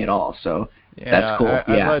want any at all. So that's cool.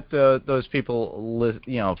 I let those people,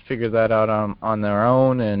 figure that out on their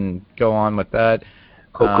own and go on with that.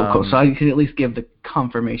 Cool. So I can at least give the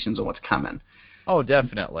confirmations on what's coming. Oh,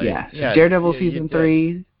 definitely. Yeah. So Daredevil season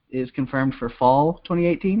 3 is confirmed for fall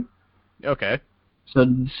 2018. Okay. So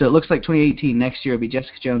it looks like 2018 next year will be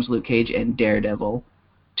Jessica Jones, Luke Cage, and Daredevil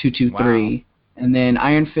 223. Wow. And then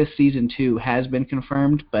Iron Fist season 2 has been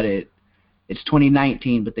confirmed, but it's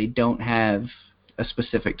 2019, but they don't have a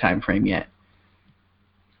specific time frame yet.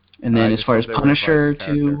 And then as far as Punisher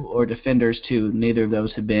 2 or Defenders 2, neither of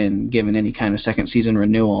those have been given any kind of second season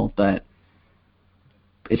renewal, but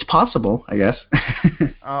it's possible, I guess.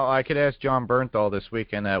 Oh, I could ask John Bernthal this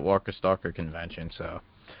weekend at Walker Stalker Convention, so.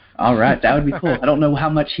 All right, that would be cool. I don't know how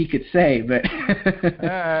much he could say, but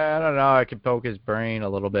I don't know. I could poke his brain a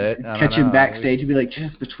little bit. Catch him backstage and be like,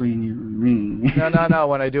 just between you and me. No.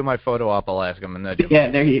 When I do my photo op, I'll ask him. And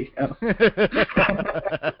yeah, there you go.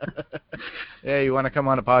 Hey, you want to come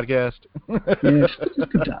on a podcast? Yes,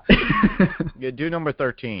 good job. Yeah, do number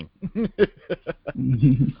 13.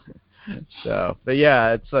 So, but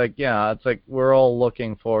yeah, it's like we're all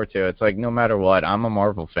looking forward to it. It's like no matter what, I'm a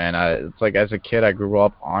Marvel fan. It's like as a kid, I grew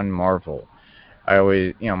up on Marvel. I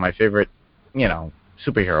always, my favorite,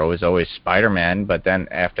 superhero was always Spider-Man, but then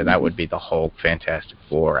after that would be the Hulk, Fantastic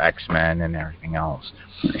Four, X-Men, and everything else.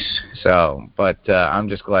 Nice. So, but I'm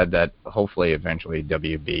just glad that hopefully eventually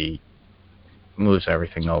WB moves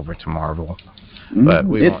everything over to Marvel. But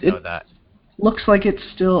we won't know that. Looks like it's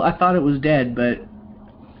still, I thought it was dead, but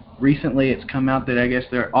recently it's come out that I guess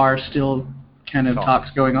there are still kind of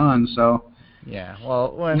talks going on, so yeah.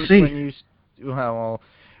 Well,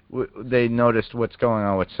 they noticed what's going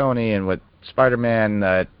on with Sony and with Spider-Man,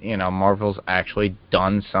 that Marvel's actually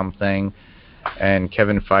done something, and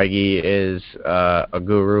Kevin Feige is a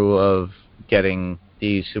guru of getting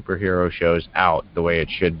these superhero shows out the way it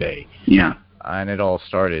should be. Yeah. And it all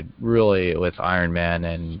started really with Iron Man,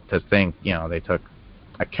 and to think they took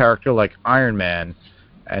a character like Iron Man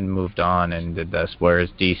and moved on and did this, whereas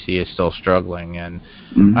DC is still struggling. And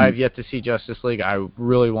I've yet to see Justice League. I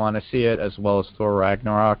really want to see it, as well as Thor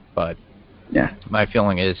Ragnarok, but my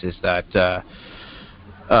feeling is that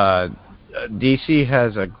DC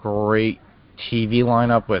has a great TV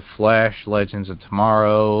lineup with Flash, Legends of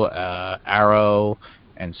Tomorrow, Arrow,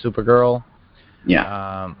 and Supergirl.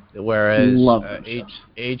 Whereas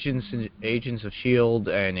Agents of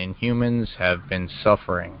S.H.I.E.L.D. and Inhumans have been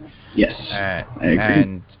suffering. Yes, I agree.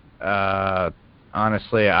 And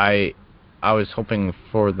honestly, I was hoping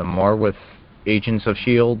for the more with Agents of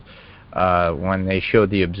S.H.I.E.L.D. When they showed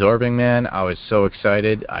the Absorbing Man, I was so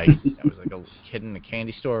excited. I was like a kid in the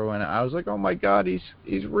candy store when I was like, oh my God,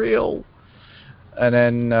 he's real. And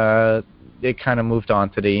then they kind of moved on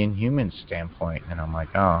to the Inhumans standpoint, and I'm like,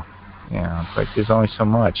 oh. It's like there's only so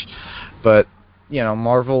much. But,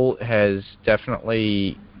 Marvel has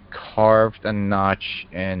definitely carved a notch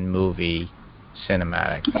in movie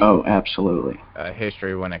cinematic. Oh, absolutely.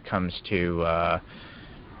 History when it comes to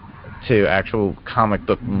actual comic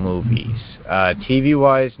book movies.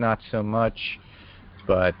 TV-wise, not so much.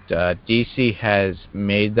 But DC has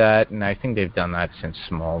made that, and I think they've done that since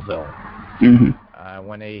Smallville.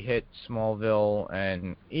 When they hit Smallville,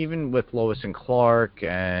 and even with Lois and Clark,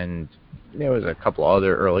 and there was a couple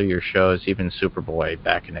other earlier shows, even Superboy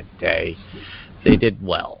back in the day, they did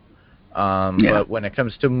well. But when it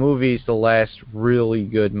comes to movies, the last really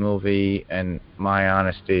good movie, and my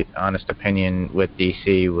honest opinion with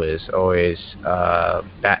DC, was always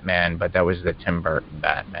Batman, but that was the Tim Burton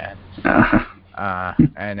Batman.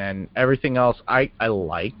 And then everything else I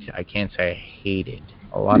liked. I can't say I hated.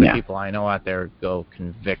 A lot of people I know out there go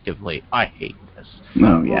convictively, I hate this.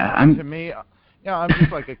 Oh, yeah. To me, I'm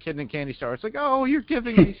just like a kid in a candy store. It's like, oh, you're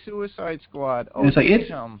giving me Suicide Squad. Oh, it's like,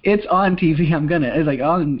 it's on TV. It's like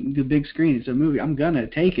on the big screen. It's a movie. I'm going to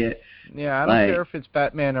take it. Yeah, I don't care if it's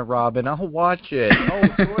Batman or Robin. I'll watch it. Oh,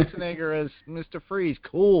 Schwarzenegger as Mr. Freeze.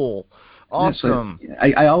 Cool. Awesome.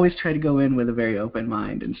 I always try to go in with a very open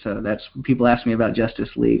mind, and so that's people ask me about Justice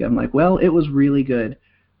League. I'm like, well, it was really good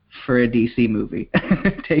for a DC movie.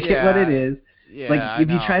 Take it what it is. Yeah, if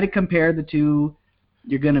you try to compare the two,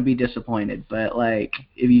 you're going to be disappointed. But,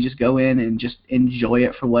 if you just go in and just enjoy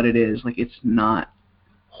it for what it is, it's not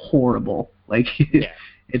horrible.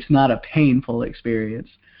 It's not a painful experience.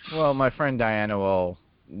 Well, my friend Diana will,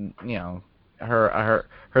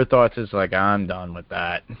 her thoughts is like, I'm done with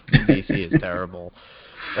that. DC is terrible.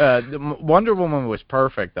 Wonder Woman was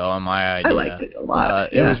perfect, though, in my idea. I liked it a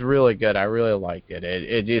lot. It was really good. I really liked it.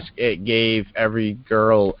 It gave every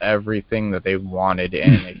girl everything that they wanted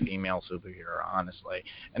in a female superhero, honestly.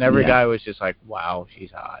 And every guy was just like, wow,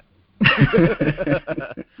 she's hot.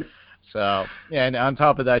 So, and on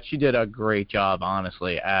top of that, she did a great job,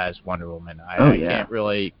 honestly, as Wonder Woman. I can't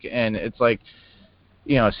really, and it's like,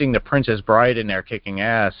 seeing the Princess Bride in there kicking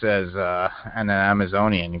ass as an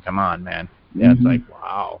Amazonian. Come on, man. Yeah, it's like,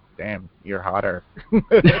 wow, damn, you're hotter.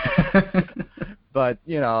 But,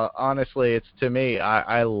 honestly, it's, to me,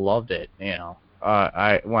 I loved it,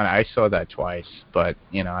 when I saw that twice, but,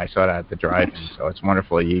 I saw that at the drive-in, so it's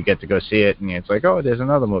wonderful. You get to go see it, and it's like, oh, there's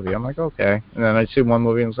another movie. I'm like, okay. And then I see one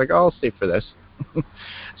movie, and it's like, oh, I'll stay for this.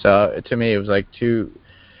 So, to me, it was like two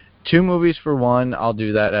movies for one. I'll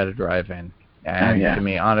do that at a drive-in. And to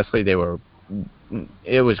me, honestly,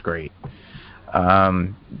 it was great.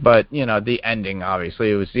 But, the ending,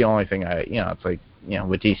 obviously, it was the only thing it's like,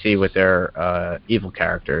 with DC with their evil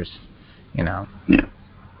characters,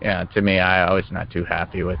 Yeah, to me, I was not too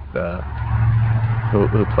happy with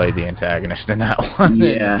who played the antagonist in that one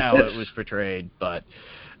and how it was portrayed. But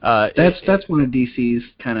that's one of DC's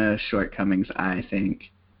kind of shortcomings, I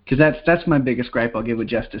think. Because that's my biggest gripe I'll give with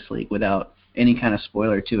Justice League, without any kind of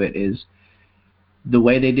spoiler to it, is the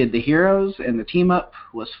way they did the heroes and the team up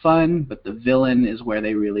was fun, but the villain is where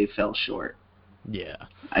they really fell short. Yeah.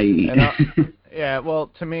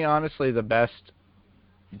 Well, to me, honestly, the best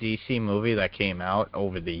DC movie that came out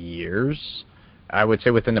over the years, I would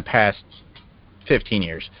say within the past 15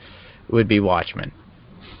 years, would be Watchmen.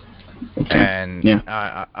 Okay. And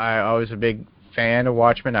I was a big fan of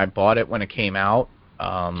Watchmen. I bought it when it came out.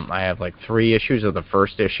 I have 3 issues of the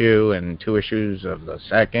first issue and 2 issues of the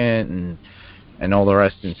second, and all the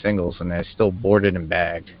rest in singles, and I still boarded and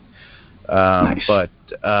bagged. Nice. But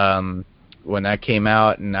when that came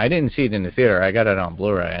out, and I didn't see it in the theater, I got it on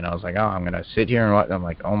Blu-ray, and I was like, oh, I'm going to sit here and watch. I'm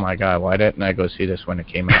like, oh my God, why didn't I go see this when it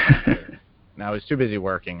came out? And I was too busy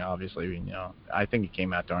working, obviously. I think it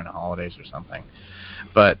came out during the holidays or something.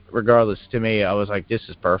 But regardless, to me, I was like, this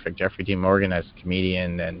is perfect. Jeffrey D. Morgan as a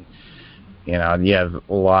comedian, and You know, you have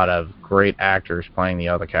a lot of great actors playing the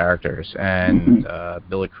other characters, and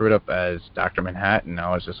Billy Crudup as Dr. Manhattan.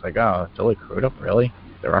 I was just like, oh, Billy Crudup, really?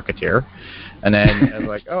 The Rocketeer? And then I was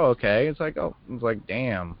like, oh, okay. It's like,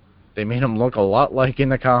 damn, they made him look a lot like in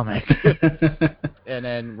the comic. And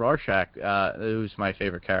then Rorschach, who's my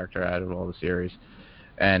favorite character out of all the series.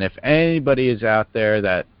 And if anybody is out there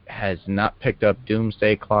that has not picked up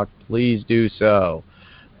Doomsday Clock, please do so.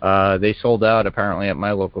 They sold out apparently at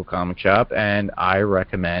my local comic shop, and I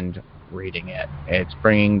recommend reading it. It's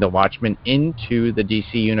bringing the Watchmen into the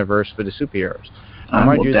DC universe for the superheroes.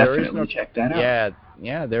 I will definitely check that out.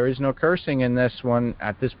 Yeah, there is no cursing in this one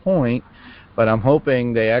at this point, but I'm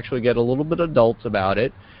hoping they actually get a little bit adult about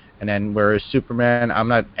it. And then whereas Superman, I'm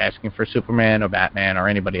not asking for Superman or Batman or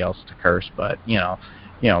anybody else to curse, but you know,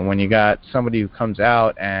 when you got somebody who comes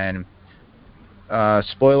out and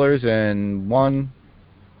spoilers in 1,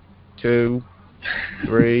 2,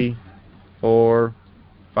 3, 4,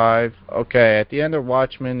 5. Okay, at the end of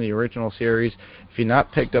Watchmen, the original series, if you've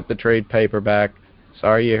not picked up the trade paperback,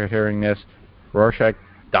 sorry you're hearing this, Rorschach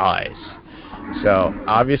dies. So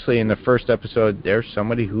obviously in the first episode, there's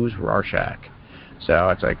somebody who's Rorschach. So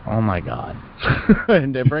it's like, oh my God.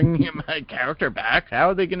 And they're bringing him a character back?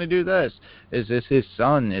 How are they going to do this? Is this his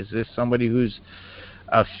son? Is this somebody who's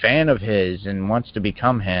a fan of his and wants to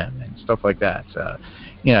become him and stuff like that? So,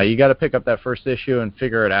 you know, you got to pick up that first issue and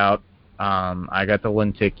figure it out. I got the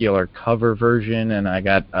lenticular cover version, and I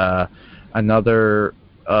got another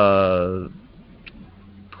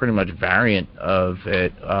pretty much variant of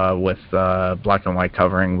it with black and white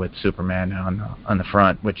covering with Superman on the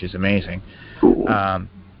front, which is amazing. Cool.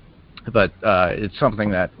 But it's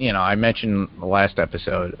something that, you know, I mentioned the last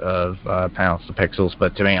episode of Panels to Pixels,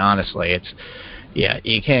 but to me, honestly,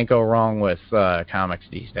 you can't go wrong with comics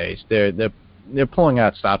these days. They're pulling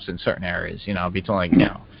out stops in certain areas, you know, between, you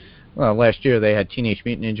know, well, last year they had Teenage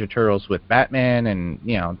Mutant Ninja Turtles with Batman, and,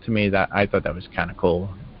 you know, to me, I thought that was kind of cool.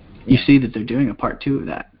 You see that they're doing a part 2 of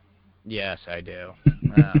that. Yes, I do.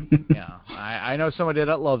 Yeah, I know somebody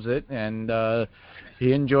that loves it, and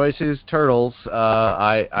he enjoys his Turtles.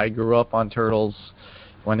 I grew up on Turtles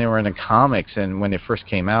when they were in the comics and when they first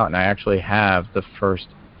came out, and I actually have the first,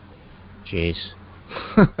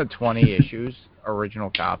 20 issues, original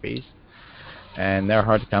copies, and they're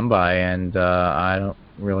hard to come by, and I don't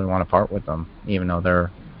really want to part with them, even though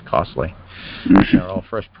they're costly. They're all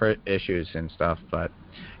first print issues and stuff, but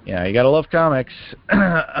yeah, you gotta love comics.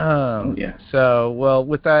 Yeah. So, well,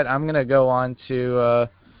 with that, I'm gonna go on to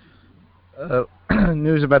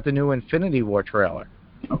news about the new Infinity War trailer.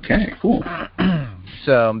 Okay, cool.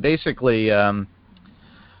 So basically,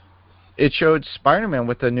 it showed Spider-Man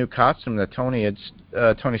with the new costume that Tony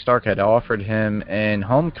Stark had offered him in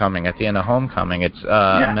Homecoming. At the end of Homecoming, it's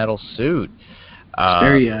a metal suit. It's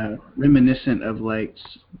very reminiscent of, like,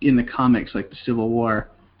 in the comics, like the Civil War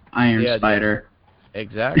Iron Spider.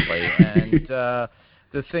 Exactly. And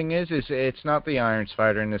the thing is it's not the Iron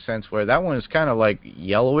Spider in the sense where that one is kind of like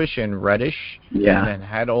yellowish and reddish. Yeah. And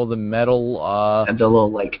had all the metal... had the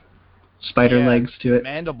little, like, spider legs to it.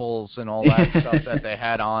 Mandibles and all that stuff that they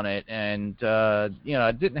had on it. And, you know,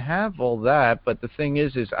 it didn't have all that. But the thing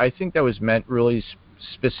is I think that was meant really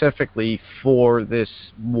specifically for this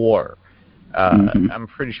war. I'm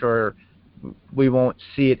pretty sure we won't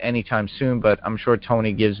see it anytime soon, but I'm sure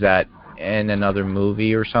Tony gives that in another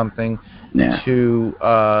movie or something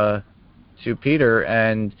to Peter,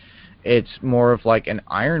 and it's more of like an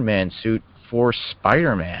Iron Man suit for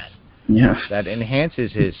Spider-Man. Yeah. That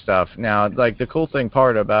enhances his stuff. Now, like, the cool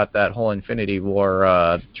part about that whole Infinity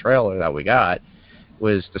War trailer that we got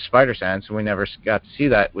was the spider sense, and we never got to see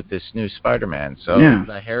that with this new Spider-Man. So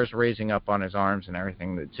the hair's raising up on his arms and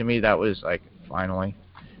everything. To me, that was like, finally.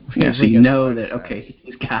 Yeah, so you know that, okay,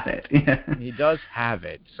 he's got it. Yeah. He does have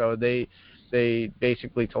it. So they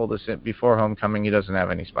basically told us that before Homecoming he doesn't have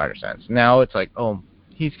any spider sense. Now it's like, oh,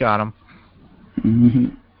 he's got him. Mm-hmm.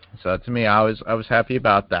 So to me, I was happy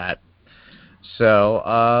about that.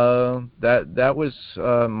 So that was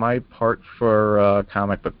my part for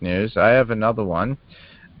comic book news. I have another one,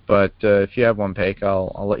 but if you have one, Paik,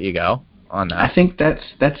 I'll let you go on that. I think that's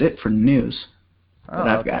it for news that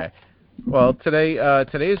I've okay. got. Well, today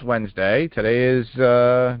is Wednesday. Today is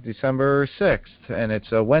December 6th, and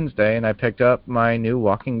it's a Wednesday, and I picked up my new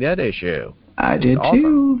Walking Dead issue. I did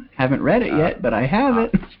too. Haven't read it yet, but I have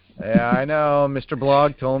it. Yeah, I know. Mr.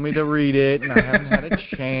 Blog told me to read it, and I haven't had a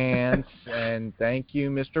chance. And thank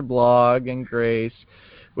you, Mr. Blog and Grace,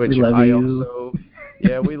 which we love I you. also.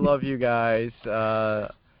 Yeah, we love you guys.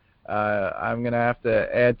 I'm gonna have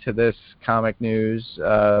to add to this comic news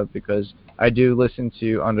because I do listen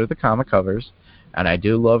to Under the Comic Covers, and I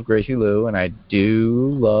do love Gracie Lou, and I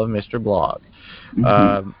do love Mr. Blog.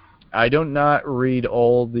 I don't not read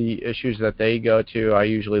all the issues that they go to. I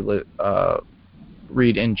usually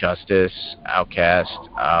read Injustice, Outcast,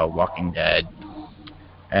 Walking Dead,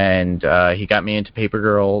 and he got me into Paper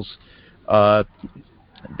Girls.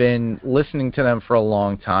 Been listening to them for a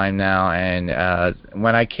long time now, and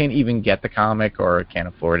when I can't even get the comic or can't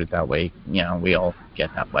afford it that way, you know, we all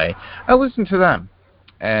get that way, I listen to them.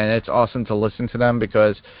 And it's awesome to listen to them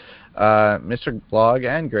because Mr. Blog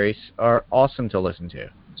and Grace are awesome to listen to.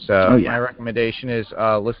 So my recommendation is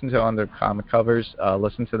listen to Under Comic Covers,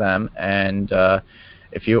 listen to them, and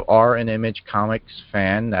if you are an Image Comics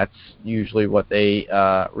fan, that's usually what they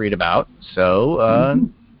read about. So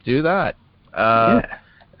do that.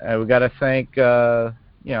 We got to thank,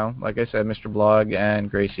 you know, like I said, Mr. Blog and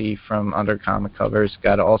Gracie from Under Comic Covers.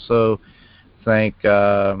 Got to also thank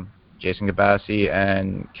Jason Gabassi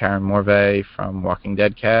and Karen Morvay from Walking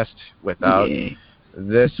Dead Cast. Without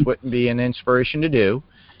this wouldn't be an inspiration to do.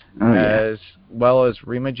 As well as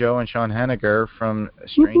Rima Joe and Sean Henniger from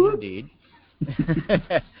Strange Indeed.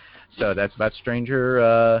 So that's about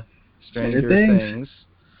Stranger Things.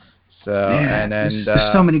 So and then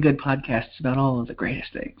there's so many good podcasts about all of the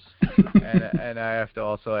greatest things. and I have to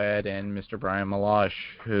also add in Mr. Brian Malash,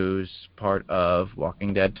 who's part of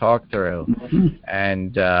Walking Dead Talk Through,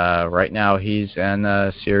 and right now he's in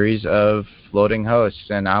a series of floating hosts,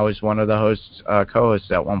 and I was one of the hosts,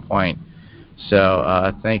 co-hosts at one point.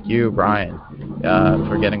 So thank you, Brian,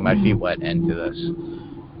 for getting my feet wet into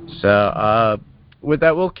this. So with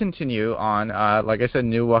that, we'll continue on. Like I said,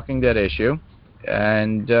 new Walking Dead issue.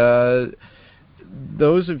 And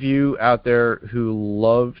those of you out there who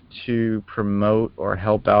love to promote or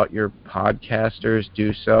help out your podcasters,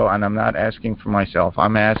 do so. And I'm not asking for myself.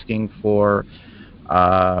 I'm asking for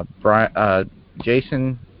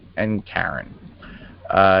Jason and Karen.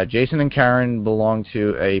 Jason and Karen belong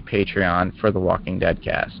to a Patreon for the Walking Dead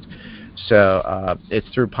Cast. So it's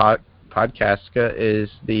through Podcastica is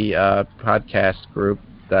the podcast group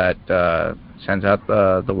that sends out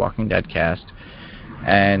the Walking Dead Cast.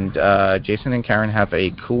 And Jason and Karen have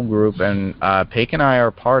a cool group, and Paik and I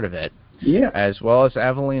are part of it. Yeah. As well as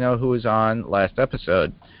Avelino, who was on last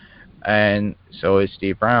episode. And so is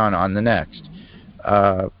Steve Brown on the next.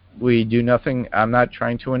 We do nothing. I'm not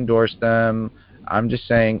trying to endorse them. I'm just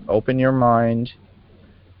saying, open your mind,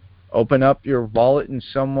 open up your wallet in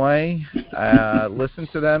some way, listen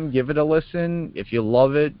to them, give it a listen. If you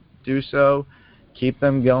love it, do so. Keep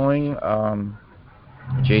them going.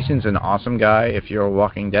 Jason's an awesome guy. If you're a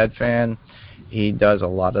Walking Dead fan, he does a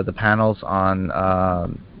lot of the panels on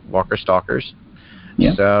Walker Stalkers.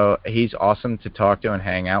 Yeah. So he's awesome to talk to and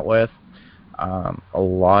hang out with. A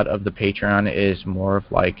lot of the Patreon is more of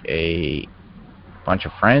like a bunch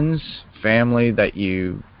of friends, family that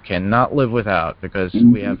you cannot live without, because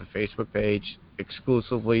we have a Facebook page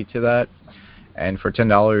exclusively to that, and for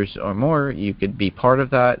 $10 or more you could be part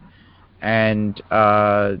of that, and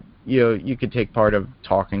you could take part of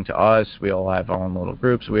talking to us. We all have our own little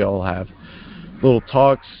groups, we all have little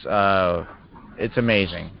talks. It's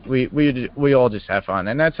amazing. We all just have fun,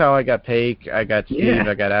 and that's how I got Paik, I got Steve,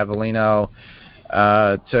 I got Avelino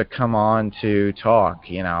to come on to talk.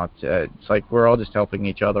 You know, it's like we're all just helping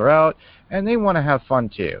each other out, and they want to have fun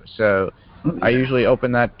too. So I usually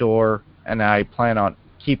open that door, and I plan on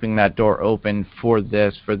keeping that door open for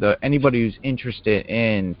this, for anybody who's interested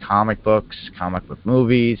in comic books, comic book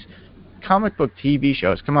movies, comic book TV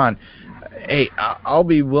shows. Come on. Hey, I'll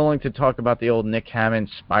be willing to talk about the old Nick Hammond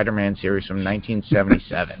Spider-Man series from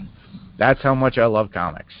 1977. That's how much I love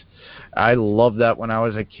comics. I loved that when I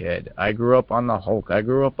was a kid. I grew up on the Hulk. I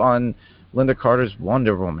grew up on Linda Carter's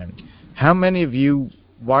Wonder Woman. How many of you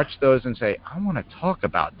watch those and say, I want to talk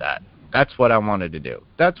about that? That's what I wanted to do.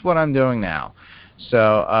 That's what I'm doing now.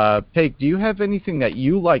 So, Paik, do you have anything that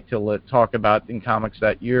you like to talk about in comics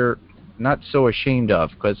that you're not so ashamed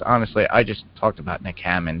of? Because honestly, I just talked about Nick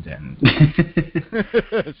Hammond and.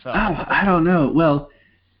 So. I don't know. Well,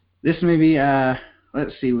 this may be.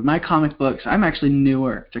 Let's see. With my comic books, I'm actually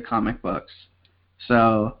newer to comic books,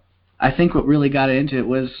 so I think what really got into it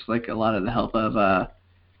was like a lot of the help of.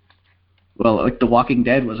 Like The Walking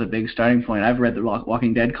Dead was a big starting point. I've read the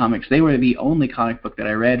Walking Dead comics. They were the only comic book that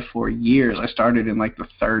I read for years. I started in like the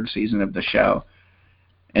 3rd season of the show.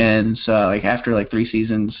 And so like after like 3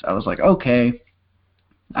 seasons, I was like, okay,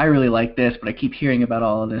 I really like this, but I keep hearing about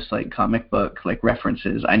all of this like comic book like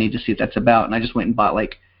references. I need to see what that's about. And I just went and bought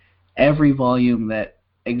like every volume that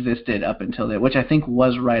existed up until that, which I think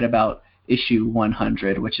was right about issue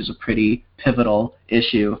 100, which is a pretty pivotal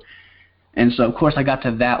issue. And so, of course, I got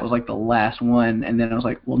to that, was like the last one, and then I was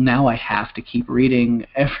like, well, now I have to keep reading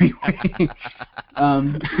every week.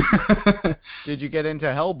 Did you get into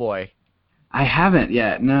Hellboy? I haven't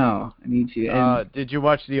yet, no. I need to. And Did you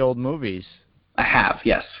watch the old movies? I have,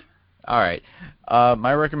 yes. All right.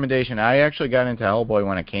 My recommendation, I actually got into Hellboy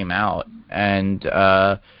when it came out, and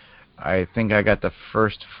I think I got the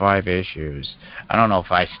first 5 issues. I don't know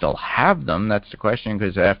if I still have them. That's the question,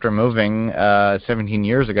 because after moving 17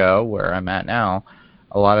 years ago, where I'm at now,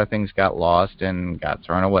 a lot of things got lost and got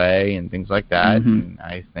thrown away and things like that. And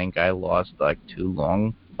I think I lost like 2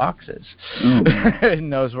 long boxes,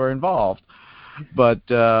 and those were involved. But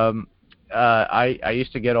I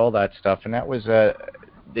used to get all that stuff, and that was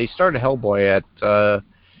they started Hellboy at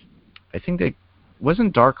I think it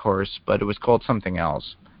wasn't Dark Horse, but it was called something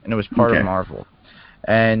else. And it was part of Marvel.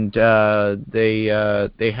 And they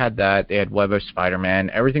had that. They had Web of Spider-Man.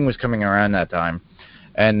 Everything was coming around that time.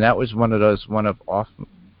 And that was one of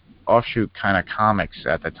offshoot kind of comics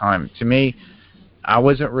at the time. To me, I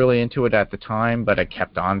wasn't really into it at the time, but I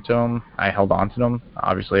kept on to them. I held on to them.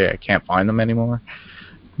 Obviously, I can't find them anymore.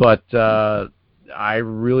 But I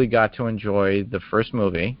really got to enjoy the first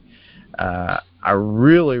movie. I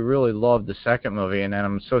really, really loved the second movie, and then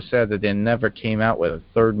I'm so sad that they never came out with a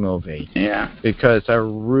third movie. Yeah. Because I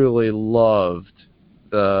really loved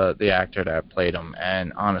the actor that played him,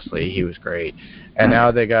 and honestly, he was great. And now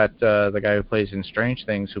they got the guy who plays in Strange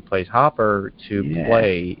Things, who plays Hopper, to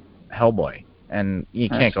play Hellboy, and you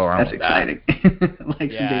can't go wrong with that. That's exciting.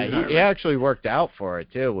 Yeah, he actually worked out for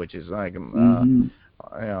it too, which is like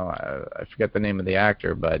I forget the name of the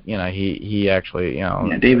actor, but he actually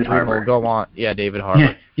David Harbour. Go on, David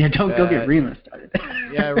Harbour. Yeah, don't get Rima started.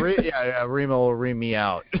 Rima will ream me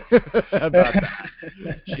out about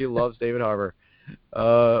that. She loves David Harbour,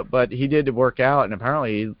 but he did work out, and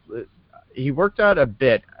apparently he worked out a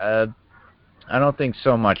bit. I don't think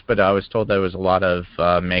so much, but I was told there was a lot of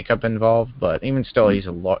makeup involved. But even still, he's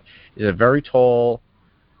a very tall,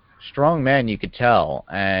 strong man, you could tell,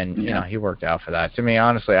 and he worked out for that. To me,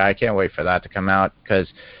 honestly, I can't wait for that to come out, because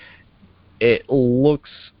it looks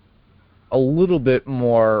a little bit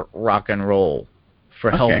more rock and roll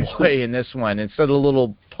for Hellboy in this one. Instead of a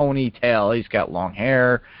little ponytail, he's got long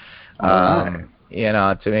hair. To me,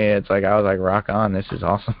 it's like, I was like, rock on, this is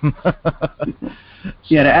awesome.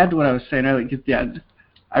 To add to what I was saying earlier,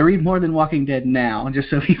 I read more than Walking Dead now, just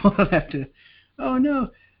so people don't have to,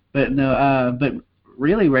 but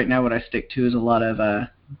really, right now, what I stick to is a lot of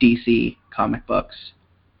DC comic books.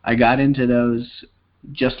 I got into those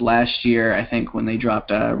just last year, I think, when they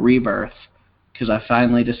dropped Rebirth, because I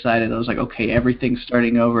finally decided, I was like, okay, everything's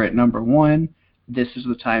starting over at number 1. This is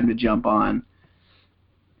the time to jump on.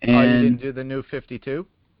 And you didn't do the New 52?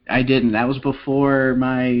 I didn't. That was before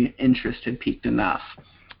my interest had peaked enough.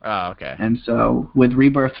 Oh, okay. And so with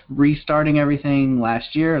Rebirth restarting everything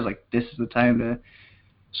last year, I was like, this is the time to...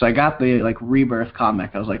 So I got the Rebirth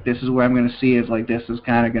comic. I was like, this is where I'm going to see if this is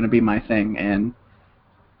kind of going to be my thing, and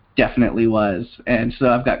definitely was. And so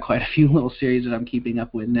I've got quite a few little series that I'm keeping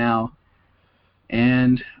up with now,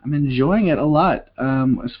 and I'm enjoying it a lot.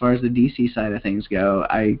 As far as the DC side of things go,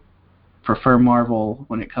 I prefer Marvel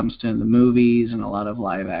when it comes to the movies and a lot of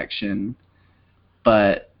live action,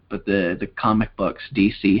 but the comic books,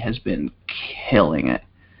 DC has been killing it.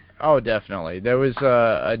 Oh, definitely. There was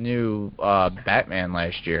a new Batman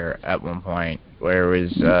last year at one point where it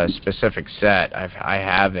was a specific set. I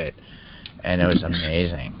have it, and it was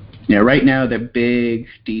amazing. Yeah, right now the big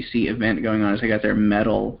DC event going on is they got their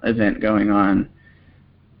metal event going on.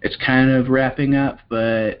 It's kind of wrapping up,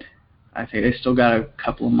 but I think they still got a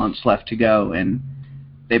couple of months left to go, and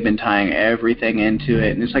they've been tying everything into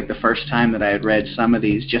it. And it's like the first time that I had read some of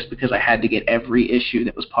these just because I had to get every issue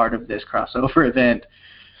that was part of this crossover event,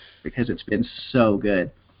 because it's been so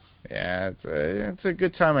good. Yeah, it's a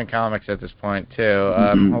good time in comics at this point, too.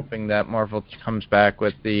 I'm hoping that Marvel comes back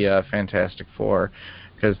with the Fantastic Four,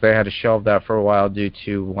 because they had to shelve that for a while due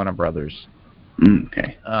to Warner Brothers.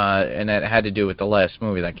 Okay. And it had to do with the last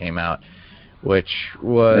movie that came out, which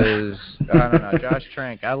was, I don't know, Josh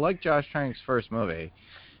Trank. I liked Josh Trank's first movie.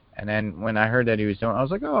 And then when I heard that he was doing it, I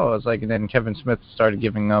was like, and then Kevin Smith started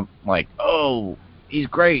giving up, like, oh, he's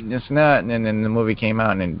great, and this and that, and then the movie came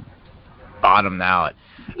out and then bottomed out.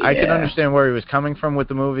 Yeah. I can understand where he was coming from with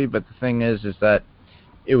the movie, but the thing is that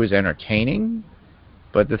it was entertaining,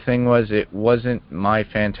 but the thing was, it wasn't my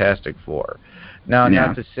Fantastic Four. Now,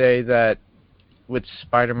 not to say that with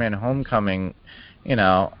Spider-Man Homecoming,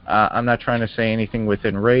 I'm not trying to say anything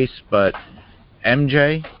within race, but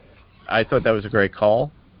MJ, I thought that was a great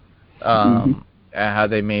call. How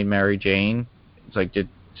they made Mary Jane. It's like, just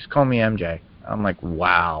call me MJ. I'm like,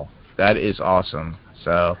 wow, that is awesome.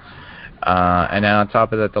 So, and then on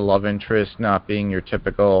top of that, the love interest not being your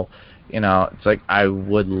typical, it's like I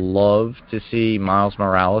would love to see Miles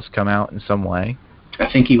Morales come out in some way.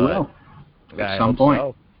 I think he will at some point.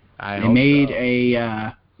 So. They made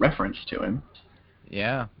a reference to him.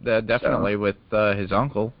 Yeah, definitely with his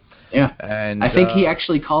uncle. Yeah, and I think he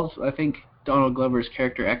actually I think Donald Glover's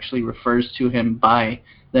character actually refers to him by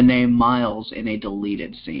the name Miles in a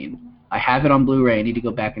deleted scene. I have it on Blu-ray. I need to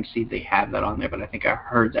go back and see if they have that on there, but I think I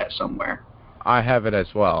heard that somewhere. I have it as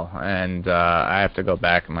well, and I have to go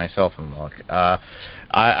back myself and look.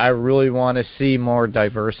 I really want to see more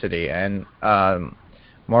diversity, and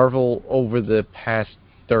Marvel over the past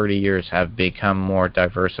 30 years have become more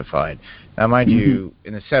diversified. Now, mind you,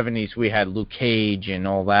 in the 70s we had Luke Cage and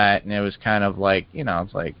all that, and it was kind of like,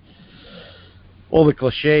 it's like all the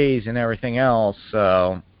cliches and everything else.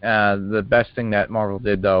 So the best thing that Marvel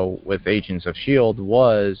did, though, with Agents of S.H.I.E.L.D.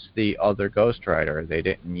 was the other Ghost Rider. They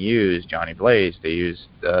didn't use Johnny Blaze. They used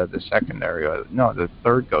the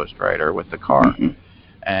third Ghost Rider with the car.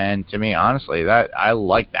 And to me, honestly, that I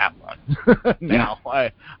like that one. Now,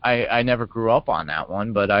 I never grew up on that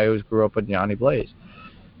one, but I always grew up with Johnny Blaze.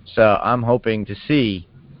 So I'm hoping to see,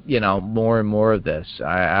 more and more of this.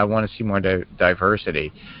 I want to see more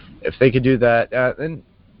diversity. If they could do that, and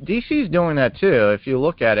DC's doing that too. If you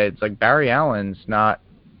look at it, it's like Barry Allen's not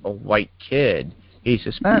a white kid; he's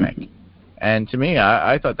Hispanic. And to me,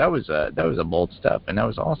 I thought that was a bold step, and that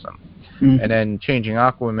was awesome. And then changing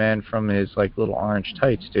Aquaman from his like little orange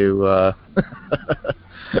tights to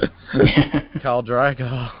Khal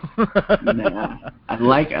Drogo. I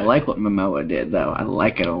like what Momoa did, though. I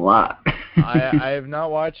like it a lot. I have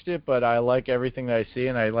not watched it, but I like everything that I see,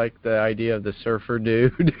 and I like the idea of the surfer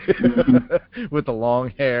dude with the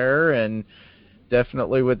long hair, and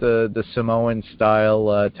definitely with the Samoan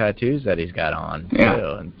style tattoos that he's got on too.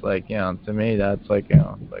 And it's like, to me that's like,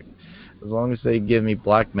 like as long as they give me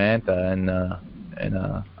Black Manta and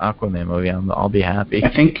Aquaman movie, I'll be happy.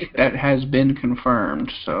 I think that has been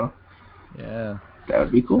confirmed, so yeah, that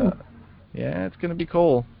would be cool. Yeah, it's gonna be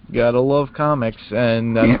cool. Gotta love comics,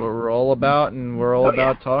 and that's what we're all about, and we're all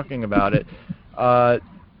about talking about it.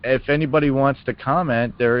 If anybody wants to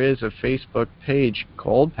comment, there is a Facebook page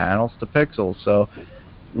called Panels to Pixels, so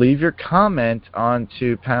leave your comment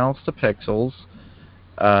onto Panels to Pixels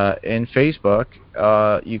in Facebook.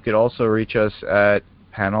 You could also reach us at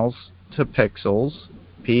Panels to Pixels,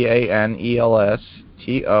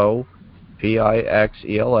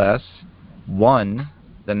 PANELSTOPIXELS 1,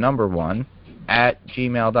 the number 1, at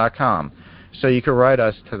gmail.com. So you can write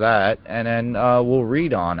us to that, and then we'll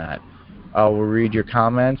read on it. We'll read your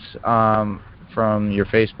comments from your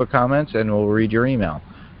Facebook comments, and we'll read your email.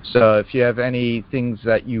 So if you have any things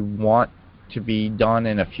that you want to be done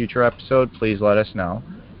in a future episode, please let us know.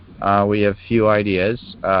 We have a few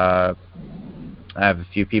ideas. I have a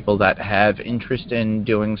few people that have interest in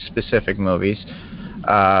doing specific movies.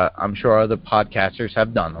 I'm sure other podcasters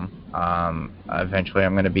have done them. Eventually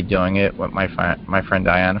I'm going to be doing it with my friend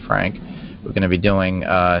Diana Frank. We're going to be doing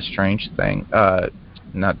Strange Thing.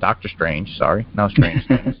 Not Doctor Strange, sorry. No Strange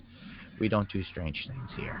Things. We don't do strange things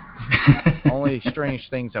here. Only strange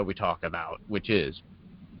things that we talk about, which is,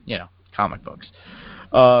 comic books.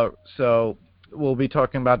 So we'll be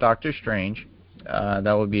talking about Doctor Strange.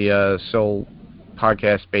 That will be a sole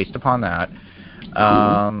podcast based upon that.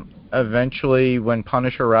 Eventually, when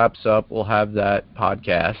Punisher wraps up, we'll have that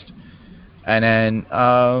podcast. And then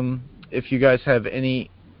if you guys have any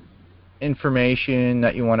information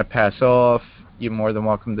that you want to pass off, you're more than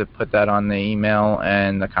welcome to put that on the email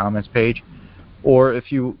and the comments page. Or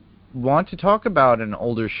if you want to talk about an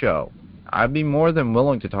older show, I'd be more than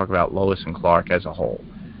willing to talk about Lois and Clark as a whole,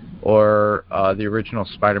 or the original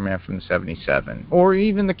Spider-Man from the 77, or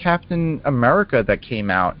even the Captain America that came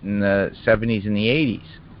out in the 70s and the 80s.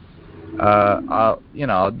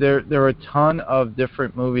 There are a ton of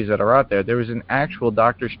different movies that are out there. There was an actual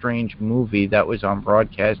Doctor Strange movie that was on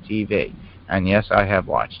broadcast TV, and yes, I have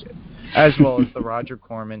watched it, as well as the Roger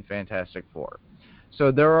Corman Fantastic Four.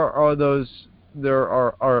 So there are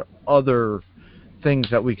other things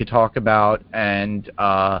that we could talk about, and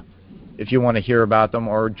if you want to hear about them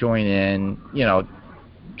or join in,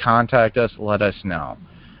 contact us, let us know.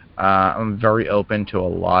 I'm very open to a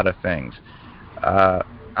lot of things.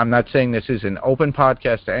 I'm not saying this is an open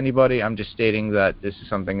podcast to anybody. I'm just stating that this is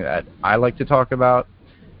something that I like to talk about,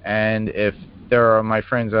 and if there are my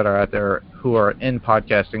friends that are out there who are in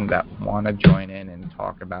podcasting that want to join in and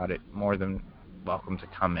talk about it, more than welcome to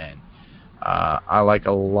come in. I like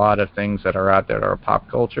a lot of things that are out there that are pop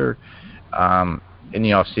culture. In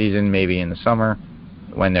the off season, maybe in the summer,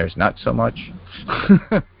 when there's not so much,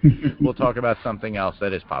 we'll talk about something else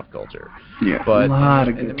that is pop culture. Yeah, But a lot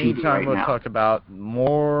of in the good TV meantime, right we'll now. talk about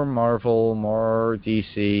more Marvel, more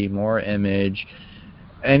DC, more Image,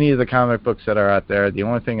 any of the comic books that are out there. The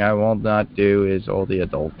only thing I will not do is all the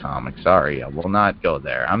adult comics. Sorry, I will not go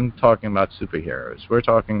there. I'm talking about superheroes. We're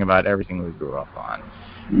talking about everything we grew up on.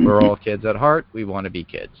 We're all kids at heart. We want to be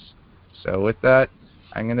kids. So with that,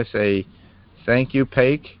 I'm going to say thank you,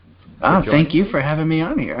 Paik. Thank you for having me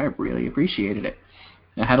on here. I really appreciated it.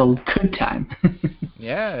 I had a good time.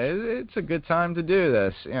 Yeah, it's a good time to do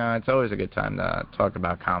this. You know, it's always a good time to talk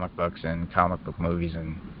about comic books and comic book movies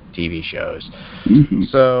and TV shows.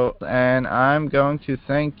 So, and I'm going to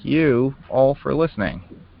thank you all for listening.